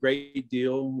admire a great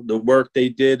deal, the work they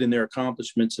did and their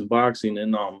accomplishments in boxing.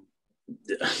 And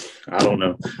I don't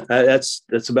know.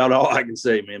 That's about all I can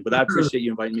say, man. But I appreciate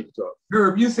you inviting me to talk.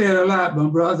 Herb, you said a lot, my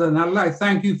brother, and I'd like to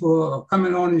thank you for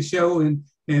coming on the show and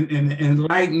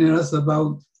enlightening us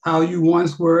about how you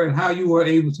once were and how you were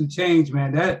able to change,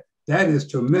 man. That is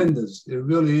tremendous. It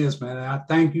really is, man. And I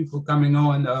thank you for coming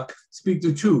on, speak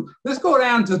the truth. Let's go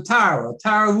down to Tyra.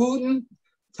 Tyra Wooten.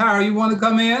 Tyra, you want to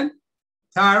come in?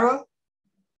 Tyra?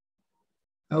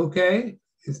 Okay.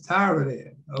 Is Tyra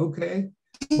there? Okay.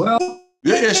 Well.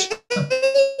 Yes.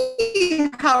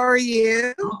 How are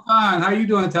you? I'm fine. How you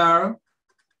doing, Tyra?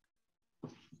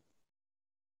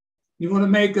 You want to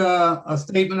make a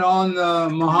statement on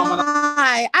Muhammad?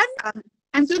 Hi,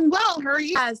 I'm doing well. How are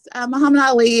you? Yes, Muhammad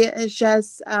Ali is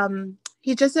just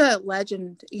he's just a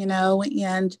legend, you know.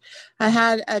 And I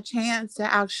had a chance to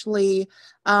actually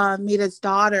meet his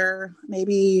daughter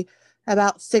maybe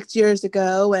about 6 years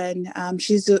ago, and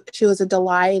she was a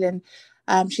delight, and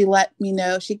she let me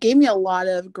know. She gave me a lot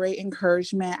of great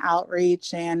encouragement,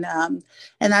 outreach, and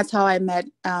that's how I met.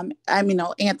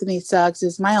 Anthony Suggs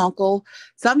is my uncle,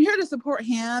 so I'm here to support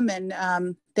him,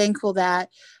 and thankful that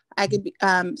I could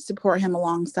support him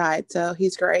alongside. So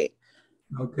he's great.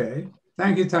 Okay,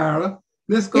 thank you, Tyra.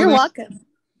 Let's go. You're welcome.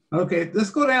 Okay, let's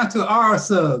go down to R.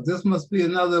 Suggs. This must be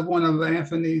another one of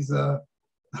Anthony's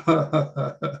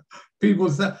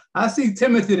people. I see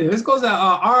Timothy there. Let's go to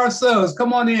R. Suggs.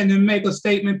 Come on in and make a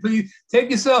statement, please. Take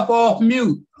yourself off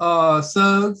mute,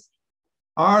 Suggs.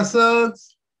 R.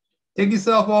 Suggs, take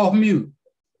yourself off mute.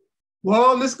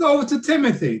 Well, let's go over to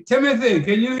Timothy. Timothy,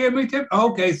 can you hear me, Tim?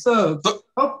 Okay, Suggs.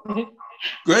 Go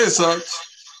ahead, Suggs.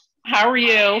 How are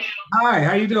you? Hi,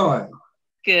 how you doing?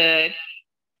 Good.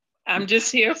 I'm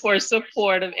just here for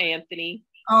support of Anthony.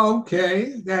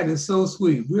 Okay, that is so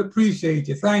sweet. We appreciate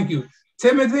you. Thank you.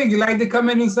 Timothy, you like to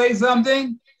come in and say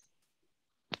something?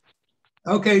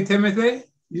 Okay, Timothy,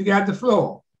 you got the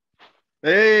floor.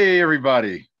 Hey,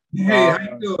 everybody. Hey, how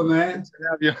you doing, man?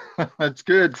 It's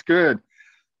good. It's good.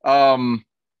 I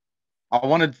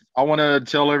want to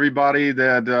tell everybody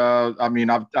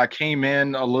that I came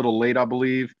in a little late, I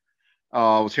believe.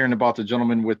 I was hearing about the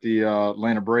gentleman with the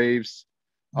Atlanta Braves.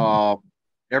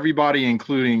 Everybody,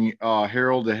 including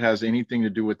Harold, that has anything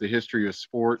to do with the history of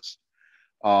sports.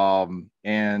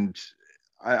 And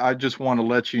I just want to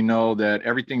let you know that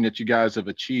everything that you guys have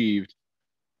achieved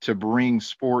to bring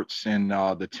sports and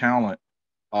the talent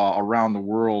around the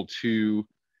world to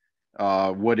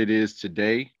what it is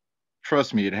today,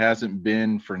 trust me, it hasn't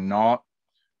been for naught.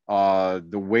 The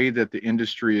way that the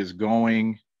industry is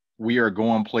going, we are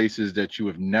going places that you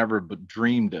have never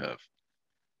dreamed of,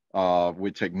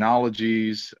 with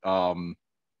technologies,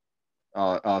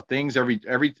 things.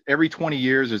 Every 20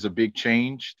 years there's a big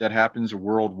change that happens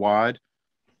worldwide.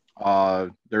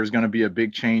 There's going to be a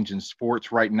big change in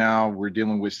sports. Right now we're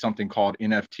dealing with something called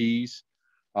NFTs.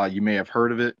 You may have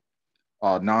heard of it,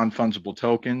 non-fungible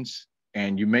tokens.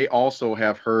 And you may also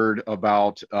have heard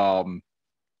about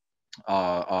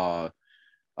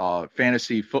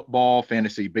fantasy football,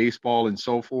 fantasy baseball, and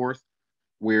so forth,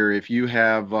 where if you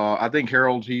have, I think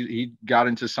Harold, he got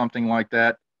into something like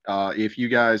that. If you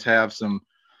guys have some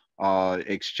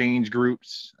exchange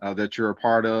groups that you're a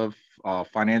part of,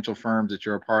 financial firms that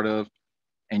you're a part of,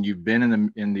 and you've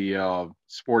been in the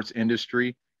sports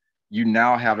industry, you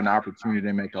now have an opportunity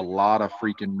to make a lot of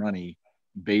freaking money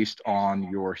based on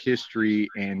your history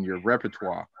and your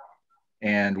repertoire.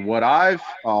 And what I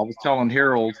was telling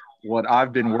Harold, what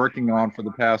I've been working on for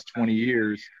the past 20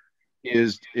 years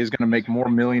is going to make more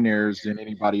millionaires than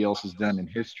anybody else has done in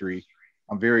history.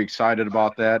 I'm very excited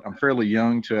about that. I'm fairly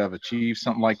young to have achieved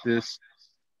something like this.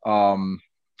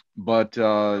 But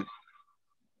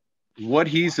what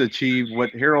he's achieved,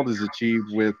 what Harold has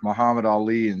achieved with Muhammad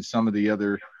Ali and some of the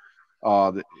other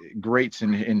the greats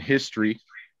in history,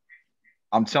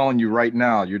 I'm telling you right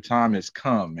now, your time has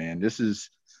come, man. This is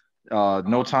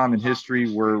no time in history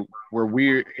where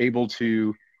we're able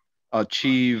to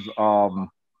achieve,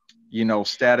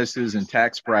 statuses and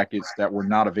tax brackets that were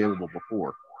not available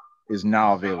before is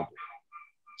now available.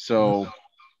 So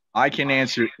I can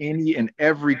answer any and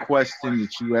every question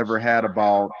that you ever had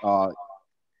about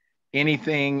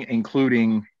anything,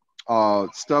 including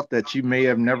stuff that you may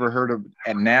have never heard of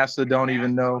at NASA, don't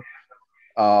even know.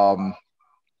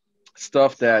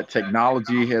 Stuff that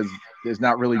technology is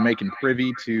not really making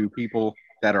privy to people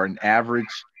that are in average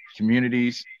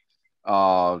communities.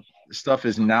 Stuff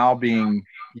is now being,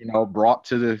 brought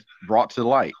to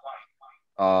light.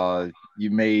 You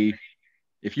may,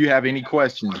 if you have any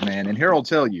questions, man, and Harold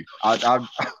tell you, I'll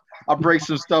break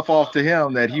some stuff off to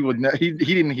him that he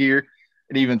didn't hear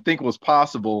and even think was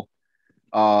possible.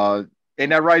 Ain't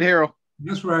that right, Harold?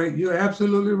 That's right. You're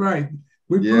absolutely right.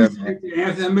 We appreciate the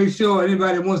answer and make sure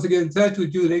anybody wants to get in touch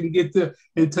with you, they can get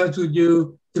in touch with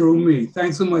you through me.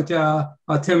 Thanks so much,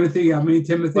 Timothy.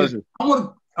 Pleasure.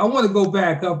 I want to go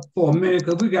back up for a minute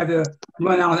because we got to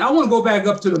run out. I want to go back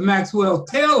up to the Maxwell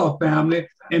Taylor family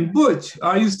and Butch.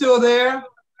 Are you still there?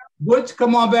 Butch,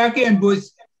 come on back in, Butch.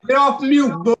 Get off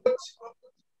mute, Butch.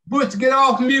 Butch, get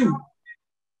off mute.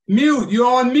 Mute, you're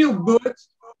on mute, Butch.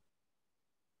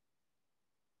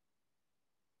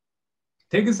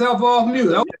 Take yourself off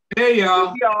mute. Okay,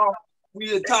 y'all.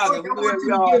 We are talking.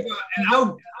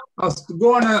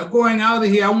 going out of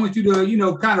here, I want you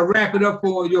to, kind of wrap it up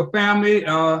for your family.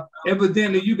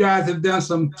 Evidently, you guys have done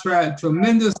some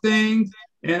tremendous things,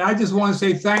 and I just want to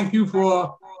say thank you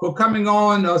for coming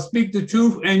on, Speak the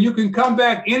Truth, and you can come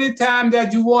back anytime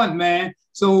that you want, man.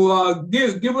 So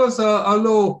give us a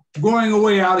little going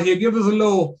away out of here. Give us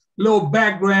a little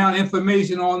background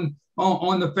information on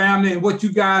the family and what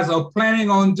you guys are planning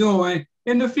on doing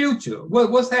in the future.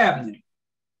 What's happening?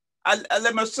 I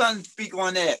let my son speak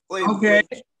on that. Okay.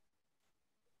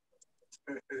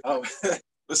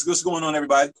 What's going on,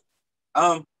 everybody?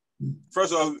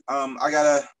 First of all, I'm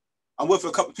with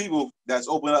a couple people that's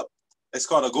opened up. It's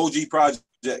called a GoG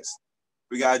Projects.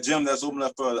 We got a gym that's opened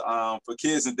up for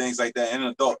kids and things like that, and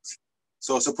adults.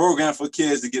 So it's a program for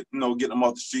kids to get them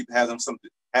off the street, have them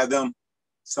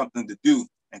something to do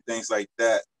and things like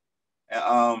that.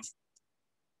 And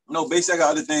basically I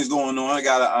got other things going on. I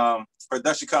got a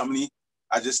production company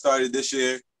I just started this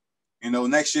year.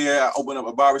 Next year I open up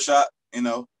a barbershop,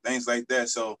 things like that.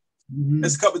 So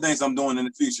there's a couple of things I'm doing in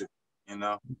the future, and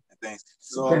things.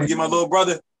 So I'm gonna get my little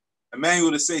brother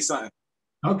Emmanuel to say something.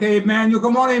 Okay, Emmanuel,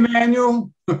 come on,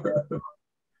 Emmanuel. My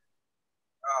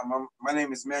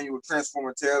name is Emmanuel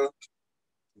Transformer Taylor.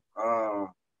 I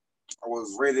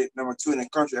was rated #2 in the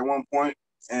country at one point,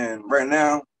 and right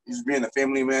now, he's being a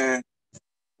family man,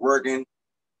 working,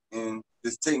 and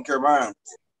just taking care of mine.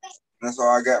 And that's all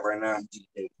I got right now.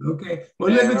 Okay.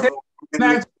 Well, let me tell you,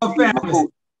 Maxwell family.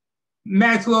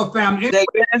 Maxwell family. Any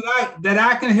way that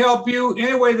I can help you,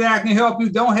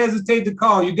 don't hesitate to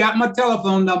call. You got my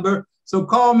telephone number, so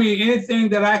call me. Anything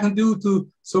that I can do to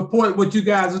support what you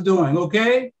guys are doing,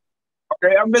 okay?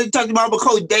 Okay, I'm ready to talk about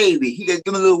Coach Davey. He can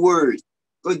give me a little word.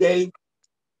 Go, Dave.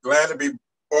 Glad to be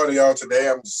part of y'all today.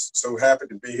 I'm just so happy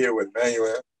to be here with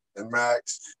Manuel and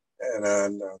Max.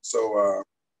 And so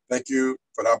thank you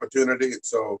for the opportunity.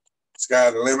 So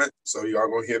sky's the limit. So y'all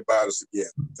gonna hear about us again.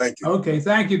 Thank you. Okay,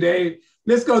 thank you, Dave.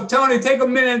 Let's go, Tony. Take a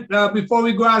minute before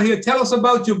we go out here. Tell us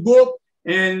about your book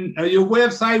and your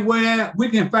website where we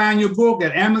can find your book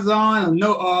at Amazon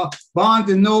or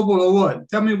Barnes and Noble or what.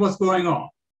 Tell me what's going on.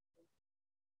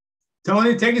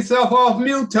 Tony, take yourself off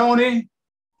mute, Tony.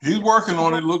 He's working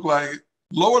on it, look like it.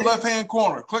 Lower left-hand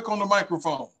corner, click on the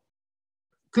microphone.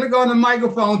 Click on the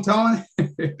microphone, Tony.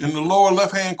 In the lower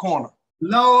left-hand corner.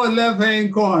 Lower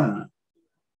left-hand corner.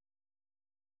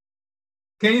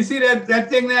 Can you see that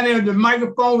thing down there, the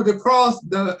microphone with the cross?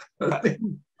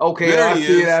 Okay, I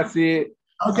see it.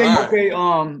 Okay, right. Okay.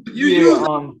 You use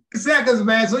seconds,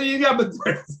 man. So you got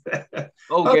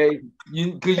okay,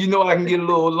 because I can get a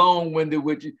little long-winded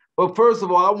with you. But first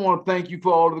of all, I want to thank you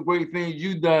for all the great things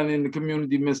you've done in the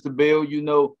community, Mr. Bell.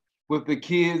 With the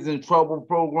Kids in Trouble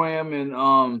program, and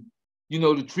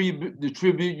the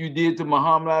tribute you did to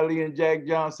Muhammad Ali and Jack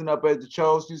Johnson up at the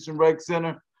Charles Houston Rec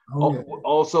Center. Oh, yeah.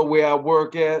 Also where I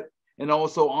work at, and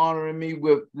also honoring me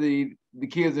with the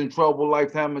Kids in Trouble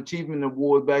Lifetime Achievement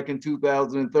Award back in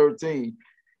 2013.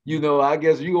 I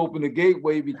guess you opened the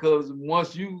gateway, because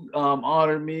once you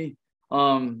honored me,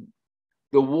 the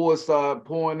award started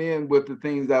pouring in with the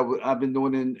things that I've been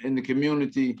doing in the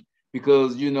community,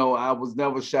 because, I was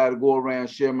never shy to go around and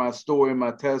share my story and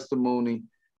my testimony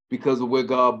because of where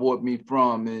God brought me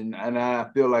from. And I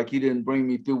feel like he didn't bring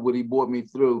me through what he brought me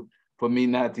through for me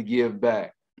not to give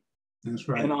back. That's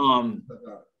right. And,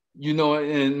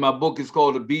 and my book is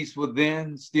called The Beast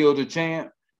Within, Still the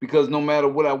Champ, because no matter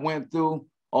what I went through,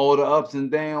 all the ups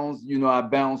and downs, I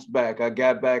bounced back. I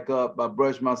got back up. I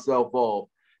brushed myself off.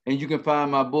 And you can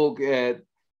find my book on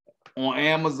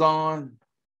Amazon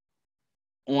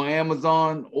or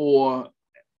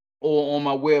on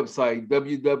my website,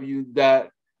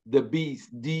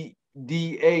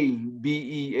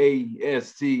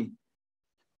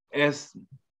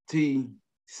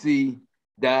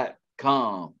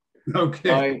 Okay.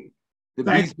 All right. The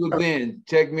Beast Within.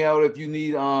 Check me out if you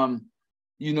need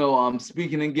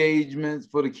speaking engagements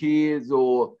for the kids,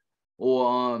 or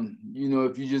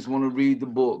if you just want to read the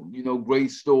book.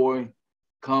 Great story,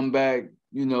 comeback,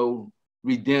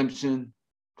 redemption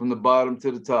from the bottom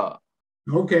to the top.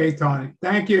 Okay, Tony.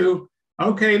 Thank you.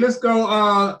 Okay, let's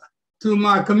go to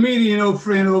my comedian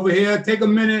friend over here. Take a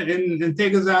minute and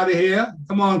take us out of here.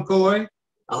 Come on, Coy.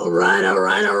 All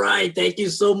right. Thank you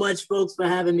so much, folks, for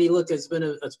having me. Look, it's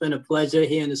been a pleasure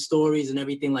hearing the stories and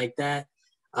everything like that.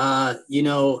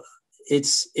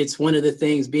 It's one of the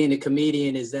things being a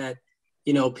comedian is that,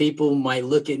 people might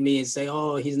look at me and say,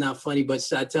 oh, he's not funny. But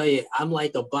I tell you, I'm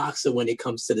like a boxer when it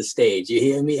comes to the stage. You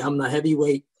hear me? I'm the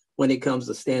heavyweight when it comes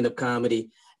to stand-up comedy.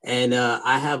 And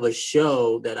I have a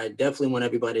show that I definitely want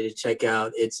everybody to check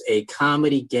out. It's a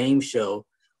comedy game show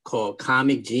called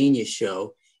Comic Genius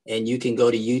Show. and you can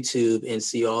go to YouTube and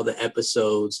see all the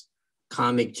episodes,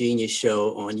 Comic Genius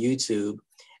Show on YouTube.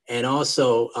 And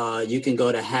also you can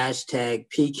go to hashtag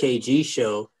PKG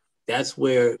Show. That's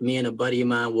where me and a buddy of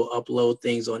mine will upload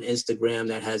things on Instagram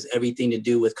that has everything to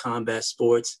do with combat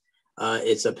sports.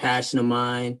 It's a passion of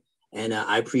mine, and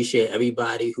I appreciate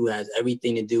everybody who has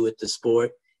everything to do with the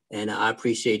sport. And I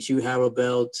appreciate you, Harold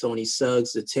Bell, Tony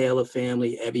Suggs, the Taylor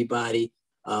family, everybody.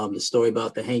 The story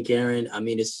about the Hank Aaron, I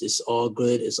mean, it's all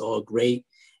good. It's all great.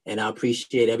 And I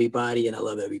appreciate everybody, and I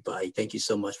love everybody. Thank you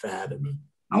so much for having me.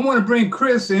 I want to bring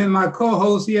Chris in, my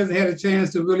co-host. He hasn't had a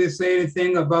chance to really say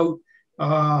anything about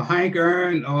Hank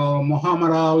Aaron or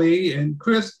Muhammad Ali. And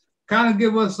Chris, kind of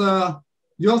give us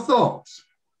your thoughts.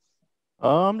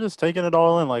 I'm just taking it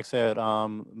all in. Like I said,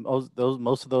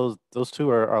 most of those two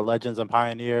are legends and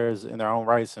pioneers in their own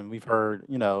rights, and we've heard,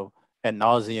 you know, ad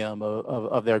nauseum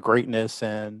of their greatness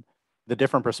and the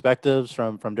different perspectives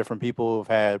from different people who've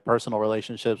had personal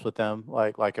relationships with them,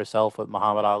 like yourself with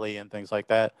Muhammad Ali and things like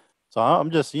that. So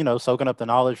I'm just, you know, soaking up the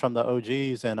knowledge from the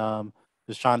OGs and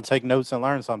just trying to take notes and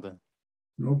learn something.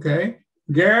 Okay,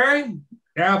 Gary,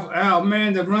 our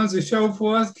man that runs the show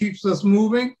for us, keeps us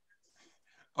moving.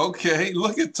 Okay,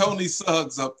 look at Tony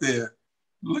Suggs up there.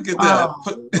 Look at that.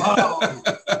 Wow.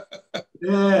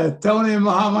 Yeah, Tony and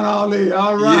Muhammad Ali.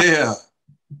 All right. Yeah.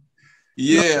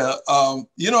 Yeah.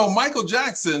 You know, Michael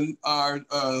Jackson, our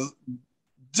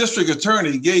district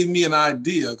attorney, gave me an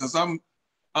idea because I'm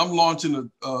launching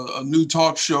a new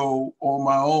talk show on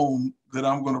my own that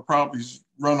I'm going to probably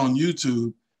run on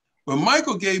YouTube. But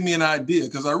Michael gave me an idea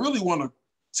because I really want to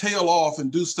tail off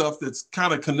and do stuff that's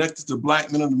kind of connected to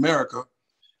Black men in America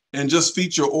and just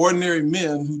feature ordinary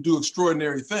men who do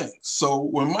extraordinary things. So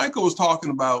when Michael was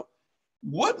talking about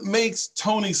what makes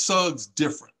Tony Suggs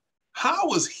different, how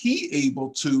was he able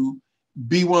to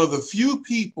be one of the few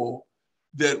people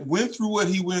that went through what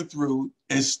he went through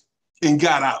and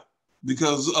got out?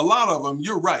 Because a lot of them,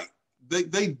 you're right,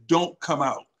 they don't come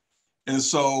out. And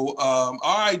so, all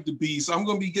right, the Beast, I'm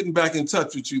going to be getting back in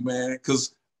touch with you, man,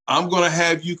 because I'm going to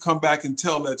have you come back and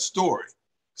tell that story.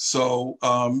 So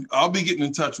I'll be getting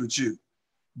in touch with you.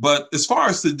 But as far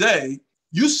as today,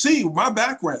 you see my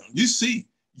background. You see,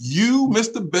 you,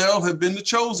 Mr. Bell, have been the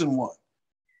chosen one.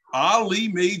 Ali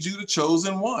made you the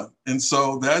chosen one. And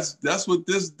so that's what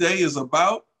this day is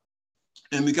about.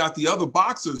 And we got the other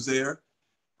boxers there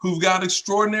who've got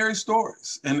extraordinary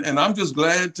stories. And I'm just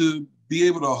glad to be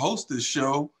able to host this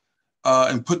show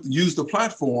and use the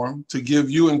platform to give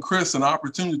you and Chris an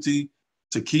opportunity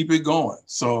to keep it going.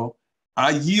 So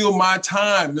I yield my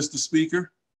time, Mr.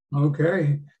 Speaker.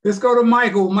 Okay, let's go to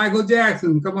Michael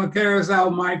Jackson. Come on, carry us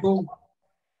out, Michael.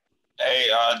 Hey,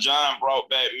 John brought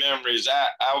back memories.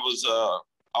 I was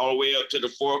all the way up to the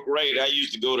 4th grade. I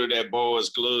used to go to that boys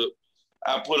club.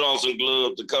 I put on some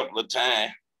gloves a couple of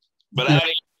times, but I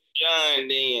didn't join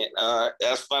then.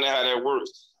 That's funny how that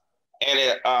works. And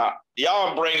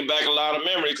y'all bring back a lot of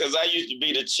memories because I used to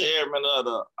be the chairman of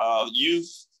the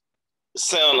youth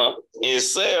center in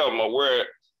Selma, where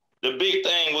the big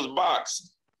thing was boxing.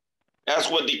 That's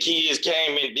what the kids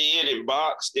came and did and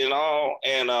boxed and all.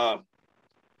 And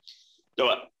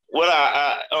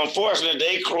unfortunately,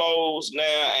 they closed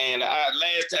now. And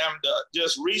last time,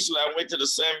 just recently, I went to the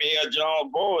Samuel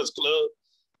Jones Boys Club,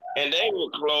 and they were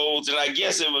closed. And I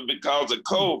guess it was because of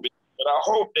COVID. But I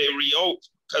hope they reopen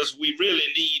because we really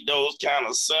need those kind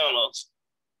of centers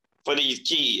for these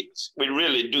kids. We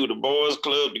really do. The boys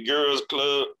club, the girls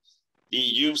club, the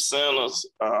youth centers.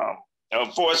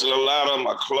 Unfortunately, a lot of them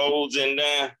are closing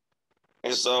down.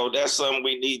 And so that's something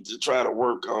we need to try to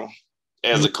work on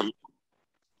as a community.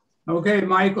 Okay,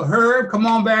 Michael. Herb, come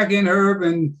on back in, Herb,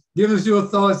 and give us your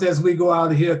thoughts as we go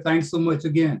out of here. Thanks so much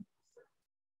again.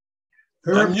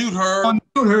 Herb, unmute, Herb.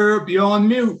 Unmute, Herb. You're on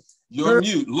mute. You're on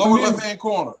mute. Lower left-hand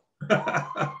corner.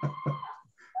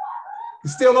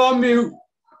 Still on mute.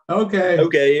 Okay.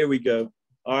 Okay, here we go.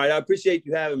 All right, I appreciate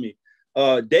you having me.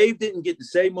 Dave didn't get to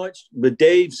say much, but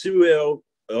Dave Sewell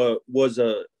was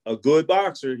a good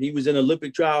boxer. He was in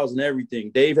Olympic trials and everything.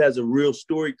 Dave has a real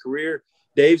storied career.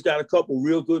 Dave's got a couple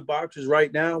real good boxers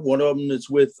right now. One of them is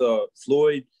with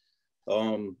Floyd,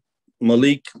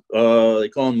 Malik. They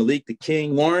call him Malik the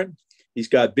King Warren. He's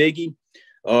got Biggie.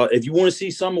 If you want to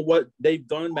see some of what they've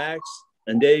done, Max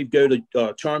and Dave, go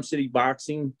to Charm City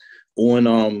Boxing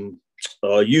on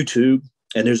YouTube.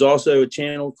 And there's also a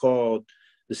channel called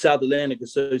the South Atlantic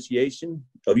Association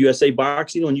of USA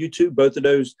Boxing on YouTube. Both of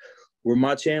those were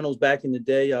my channels back in the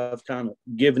day. I've kind of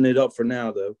given it up for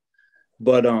now, though.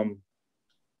 But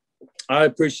I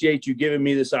appreciate you giving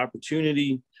me this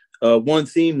opportunity. One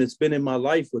theme that's been in my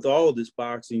life with all of this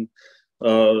boxing,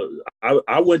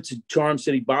 I went to Charm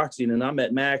City Boxing and I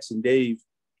met Max and Dave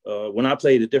when I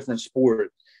played a different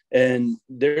sport. And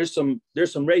there's some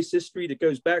race history that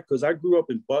goes back because I grew up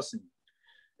in Bussing.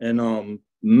 And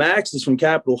Max is from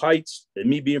Capitol Heights, and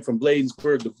me being from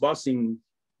Bladensburg, the busing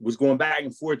was going back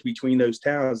and forth between those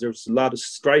towns. There was a lot of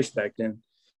strife back then.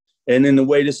 And in a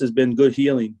way, this has been good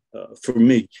healing for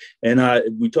me. And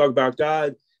we talk about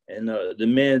God and the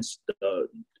man's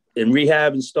in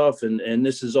rehab and stuff, and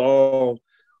this is all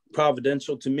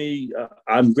providential to me.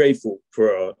 I'm grateful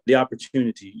for the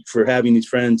opportunity for having these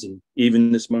friends and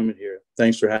even this moment here.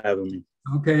 Thanks for having me.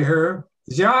 Okay, Herb.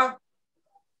 Jacques?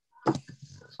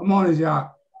 Come on,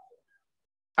 Jacques.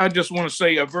 I just want to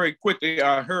say very quickly,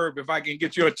 Herb, if I can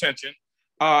get your attention.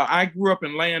 I grew up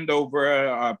in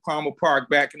Landover, Palmer Park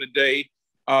back in the day.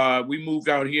 We moved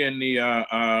out here in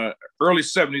the early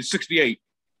 70s, 68.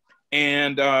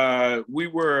 And we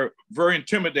were very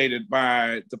intimidated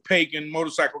by the pagan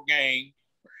motorcycle gang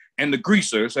and the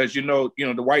greasers. As you know,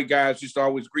 the white guys used to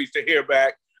always grease their hair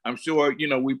back. I'm sure,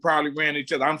 we probably ran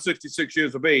each other. I'm 66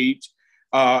 years of age.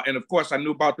 And of course, I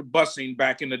knew about the busing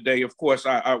back in the day. Of course,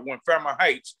 I went Fairmont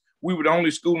Heights. We were the only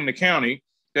school in the county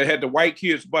that had the white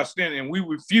kids bust in, and we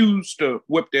refused to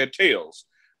whip their tails.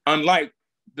 Unlike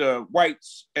the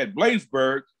whites at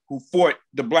Bladensburg, who fought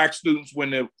the black students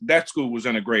when that school was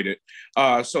integrated.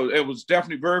 So it was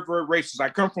definitely very, very racist.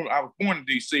 I was born in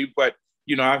DC, but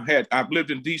I've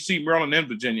lived in DC, Maryland, and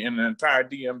Virginia, in the entire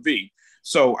DMV.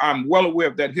 So I'm well aware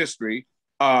of that history.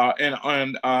 And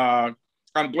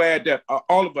I'm glad that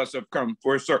all of us have come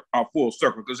for a full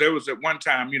circle, because there was at one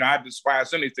time, I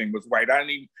despised anything was white. I didn't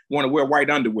even want to wear white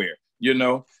underwear,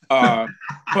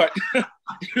 but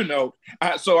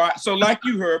so like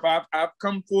you, Herb, I've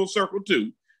come full circle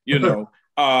too.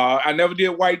 I never did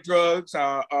white drugs.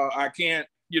 I can't,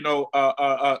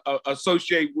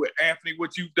 associate with Anthony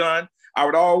what you've done. I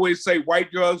would always say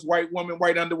white drugs, white woman,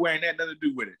 white underwear, and that nothing to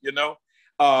do with it,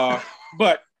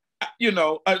 But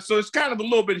so it's kind of a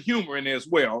little bit of humor in there as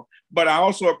well. But I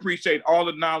also appreciate all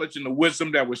the knowledge and the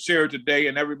wisdom that was shared today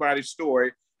and everybody's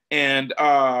story. And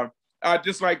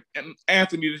just like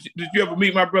Anthony, did you ever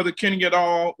meet my brother Kenny at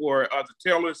all, or the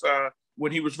Taylors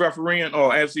when he was refereeing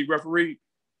or as he refereed?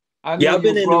 I've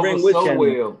been in the ring with Kenny.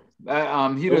 Well.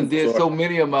 He done did so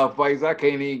many of my fights, I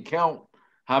can't even count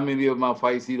how many of my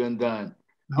fights he done.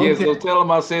 Okay. Yeah, so tell him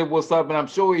I said what's up, and I'm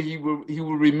sure he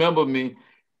will remember me.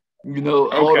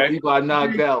 All the people I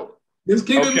knocked out. Just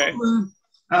keep it moving.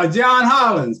 John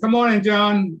Hollins, come on in,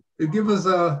 John. Give us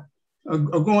a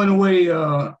going away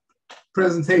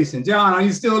presentation. John, are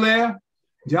you still there?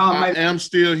 John, I am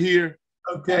still here.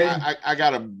 Okay. I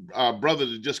got a brother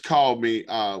that just called me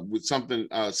with something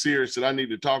serious that I need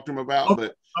to talk to him about.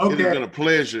 But it has been a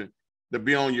pleasure to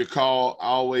be on your call.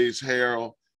 Always,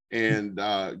 Harold, and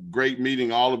great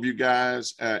meeting all of you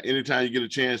guys. Anytime you get a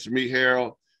chance to meet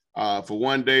Harold, for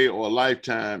one day or a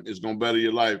lifetime, is going to better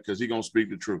your life, because he's going to speak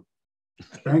the truth.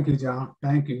 Thank you, John.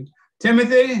 Thank you.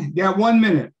 Timothy, you got 1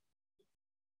 minute.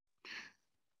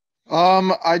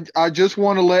 I just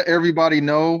want to let everybody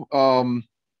know,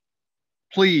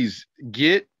 please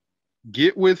get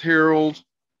with Harold.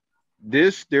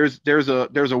 There's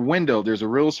a window, there's a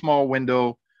real small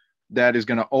window that is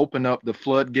going to open up the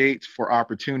floodgates for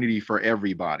opportunity for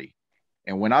everybody.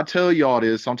 And when I tell y'all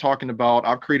this, I'm talking about,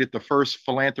 I've created the first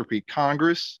philanthropy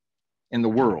Congress in the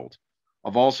world.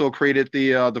 I've also created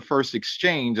the first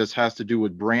exchange that has to do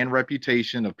with brand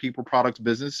reputation of people, products,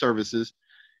 business, services.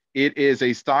 It is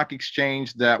a stock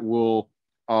exchange that will,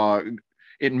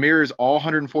 it mirrors all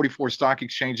 144 stock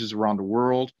exchanges around the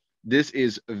world. This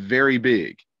is very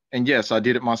big. And yes, I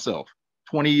did it myself,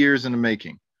 20 years in the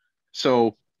making.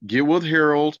 So get with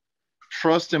Harold.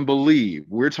 Trust and believe.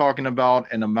 We're talking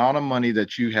about an amount of money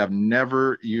that you have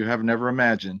never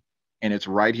imagined, and it's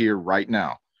right here, right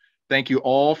now. Thank you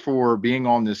all for being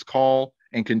on this call,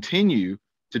 and continue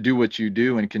to do what you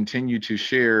do and continue to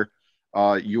share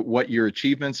what your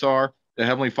achievements are. The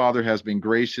Heavenly Father has been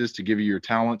gracious to give you your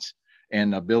talents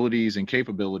and abilities and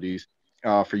capabilities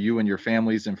for you and your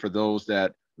families, and for those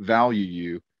that value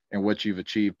you and what you've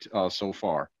achieved so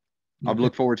far. I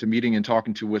look forward to meeting and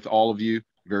talking with all of you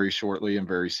very shortly and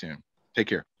very soon. Take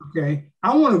care. Okay.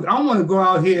 I want to go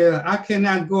out here. I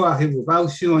cannot go out here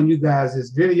without showing you guys this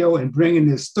video and bringing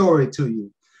this story to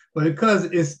you. But because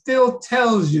it still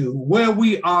tells you where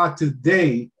we are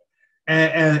today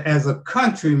as a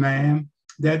country, man,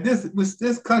 that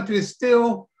this country is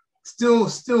still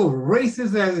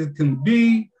racist as it can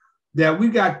be, that we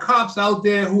got cops out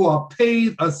there who are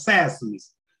paid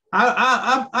assassins.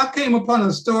 I came upon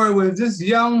a story where this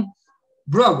young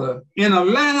brother in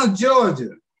Atlanta, Georgia,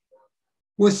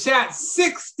 was shot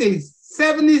 60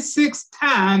 76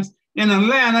 times in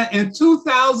Atlanta in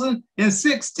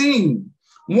 2016.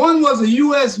 One was a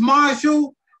U.S.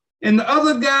 Marshal, and the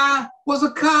other guy was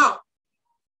a cop.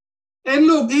 And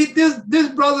look, this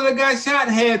brother that got shot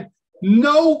had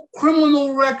no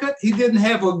criminal record. He didn't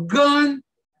have a gun.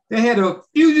 They had a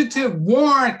fugitive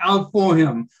warrant out for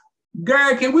him.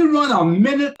 Gary, can we run a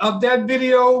minute of that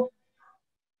video?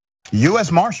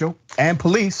 U.S. Marshal and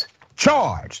police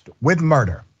charged with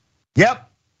murder. Yep,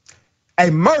 a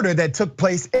murder that took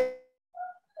place in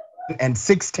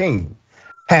 2016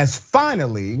 has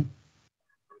finally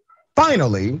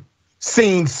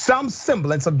seen some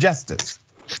semblance of justice.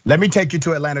 Let me take you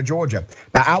to Atlanta, Georgia.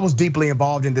 Now, I was deeply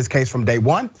involved in this case from day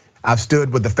one. I've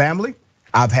stood with the family.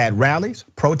 I've had rallies,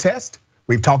 protests.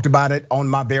 We've talked about it on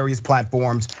my various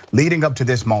platforms leading up to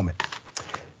this moment.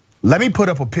 Let me put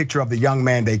up a picture of the young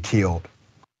man they killed.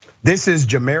 This is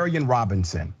Jamarian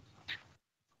Robinson.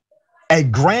 A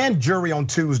grand jury on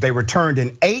Tuesday returned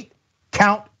an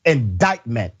 8-count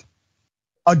indictment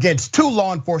against 2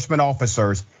 law enforcement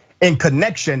officers in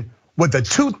connection with the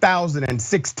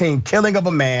 2016 killing of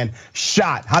a man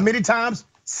shot. How many times?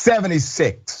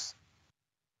 76.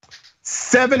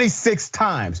 76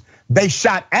 times. They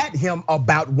shot at him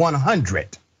about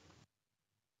 100.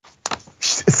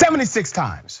 76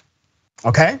 times,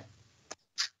 okay?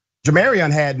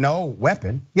 Jamarian had no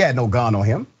weapon. He had no gun on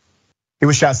him. He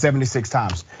was shot 76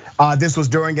 times. This was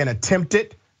during an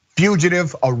attempted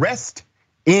fugitive arrest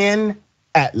in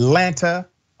Atlanta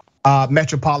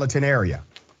metropolitan area,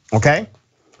 okay?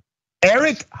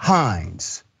 Eric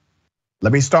Hines,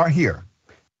 let me start here.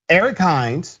 Eric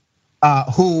Hines,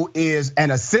 who is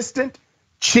an assistant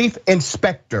chief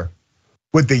inspector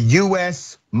with the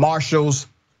U.S. Marshals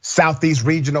Southeast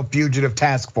Regional Fugitive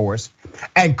Task Force,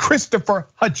 and Christopher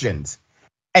Hutchins,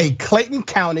 a Clayton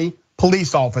County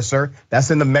police officer that's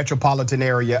in the metropolitan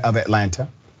area of Atlanta.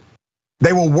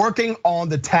 They were working on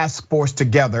the task force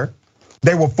together.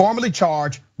 They were formally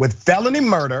charged with felony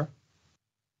murder,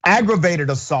 aggravated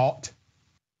assault,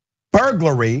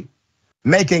 burglary,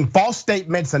 making false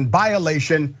statements and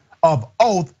violation of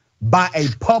oath by a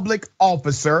public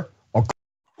officer.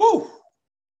 Woo.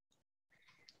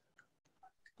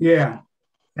 Yeah,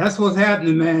 that's what's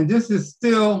happening, man. This is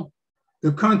still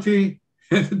the country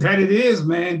that it is,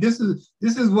 man. This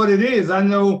is what it is. I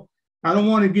know I don't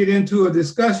want to get into a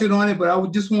discussion on it, but I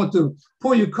would just want to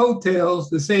pull your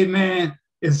coattails to say, man,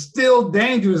 it's still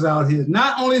dangerous out here.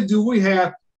 Not only do we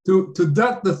have to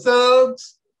duck the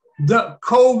thugs, duck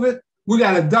COVID, we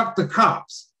got to duck the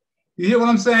cops. You hear what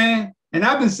I'm saying? And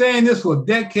I've been saying this for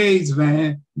decades,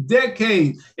 man,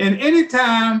 decades. And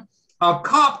anytime a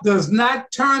cop does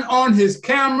not turn on his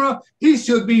camera, he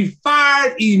should be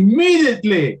fired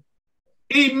immediately.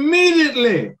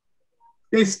 Immediately.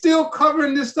 They're still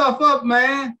covering this stuff up,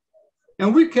 man.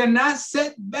 And we cannot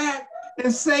sit back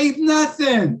and say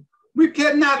nothing. We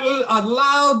cannot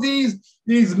allow these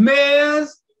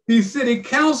mayors, these city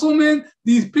councilmen,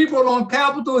 these people on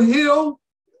Capitol Hill.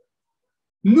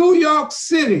 New York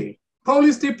City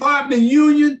Police Department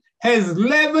union has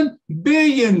 $11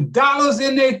 billion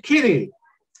in their kitty.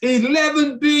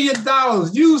 $11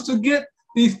 billion used to get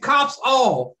these cops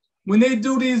off when they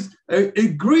do these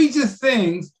egregious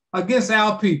things against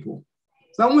our people.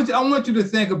 So I want you to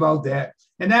think about that.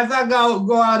 And as I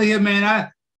go out of here,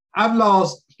 man, I've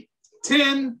lost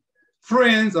 10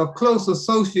 friends or close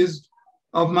associates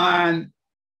of mine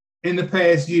in the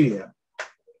past year.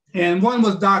 And one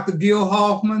was Dr. Gil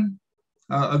Hoffman,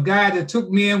 a guy that took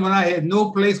me in when I had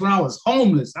no place, when I was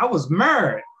homeless. I was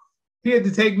married. He had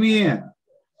to take me in.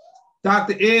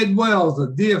 Dr. Ed Wells,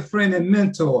 a dear friend and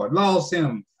mentor, lost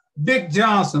him. Vic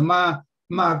Johnson, my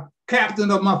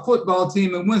captain of my football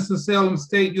team at Winston-Salem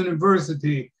State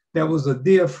University, that was a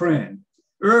dear friend.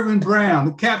 Irvin Brown,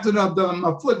 the captain of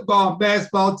my football and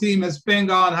basketball team at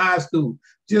Spingarn High School,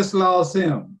 just lost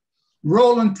him.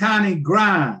 Roland Tiny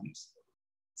Grimes,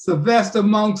 Sylvester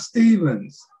Monk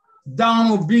Stevens,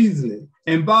 Donald Beasley,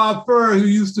 and Bob Furr, who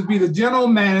used to be the general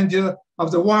manager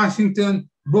of the Washington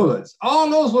Bullets. All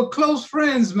those were close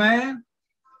friends, man.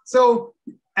 So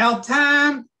our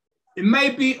time, it may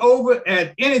be over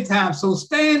at any time, so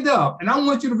stand up. And I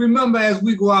want you to remember as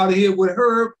we go out of here with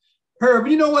Herb,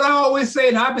 you know what I always say,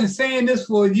 and I've been saying this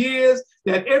for years,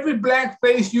 that every black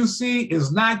face you see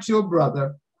is not your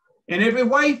brother, and every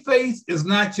white face is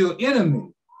not your enemy.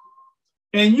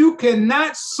 And you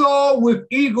cannot soar with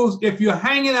eagles if you're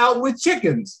hanging out with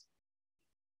chickens.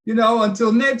 You know,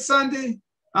 until next Sunday,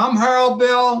 I'm Harold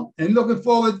Bell, and looking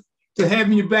forward to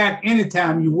having you back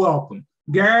anytime. You're welcome.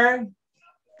 Gary?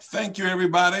 Thank you,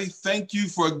 everybody. Thank you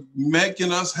for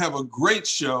making us have a great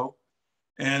show.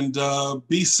 And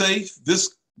be safe.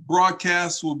 This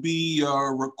broadcast will be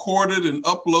recorded and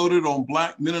uploaded on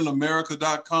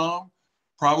blackmeninamerica.com,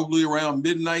 probably around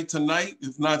midnight tonight,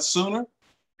 if not sooner.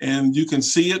 And you can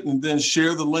see it and then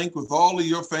share the link with all of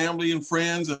your family and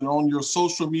friends and on your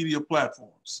social media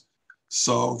platforms.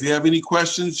 So if you have any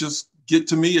questions, just get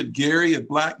to me at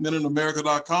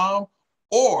Gary@blackmeninamerica.com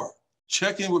or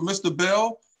check in with Mr.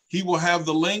 Bell. He will have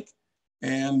the link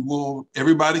and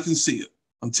everybody can see it.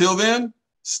 Until then,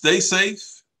 stay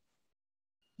safe.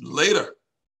 Later.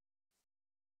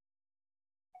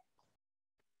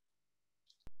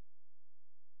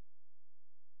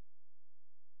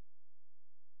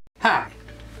 Hi,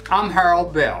 I'm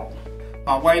Harold Bell.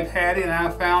 My wife Hattie and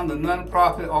I founded a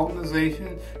nonprofit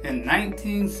organization in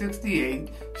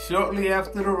 1968, shortly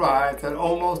after the riots that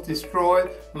almost destroyed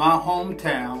my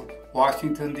hometown,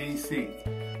 Washington, D.C.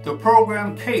 The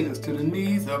program caters to the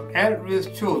needs of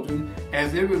at-risk children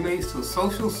as it relates to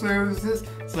social services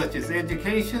such as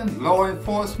education, law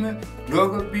enforcement,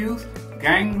 drug abuse,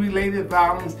 gang-related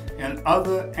violence, and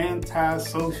other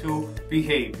antisocial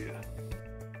behavior.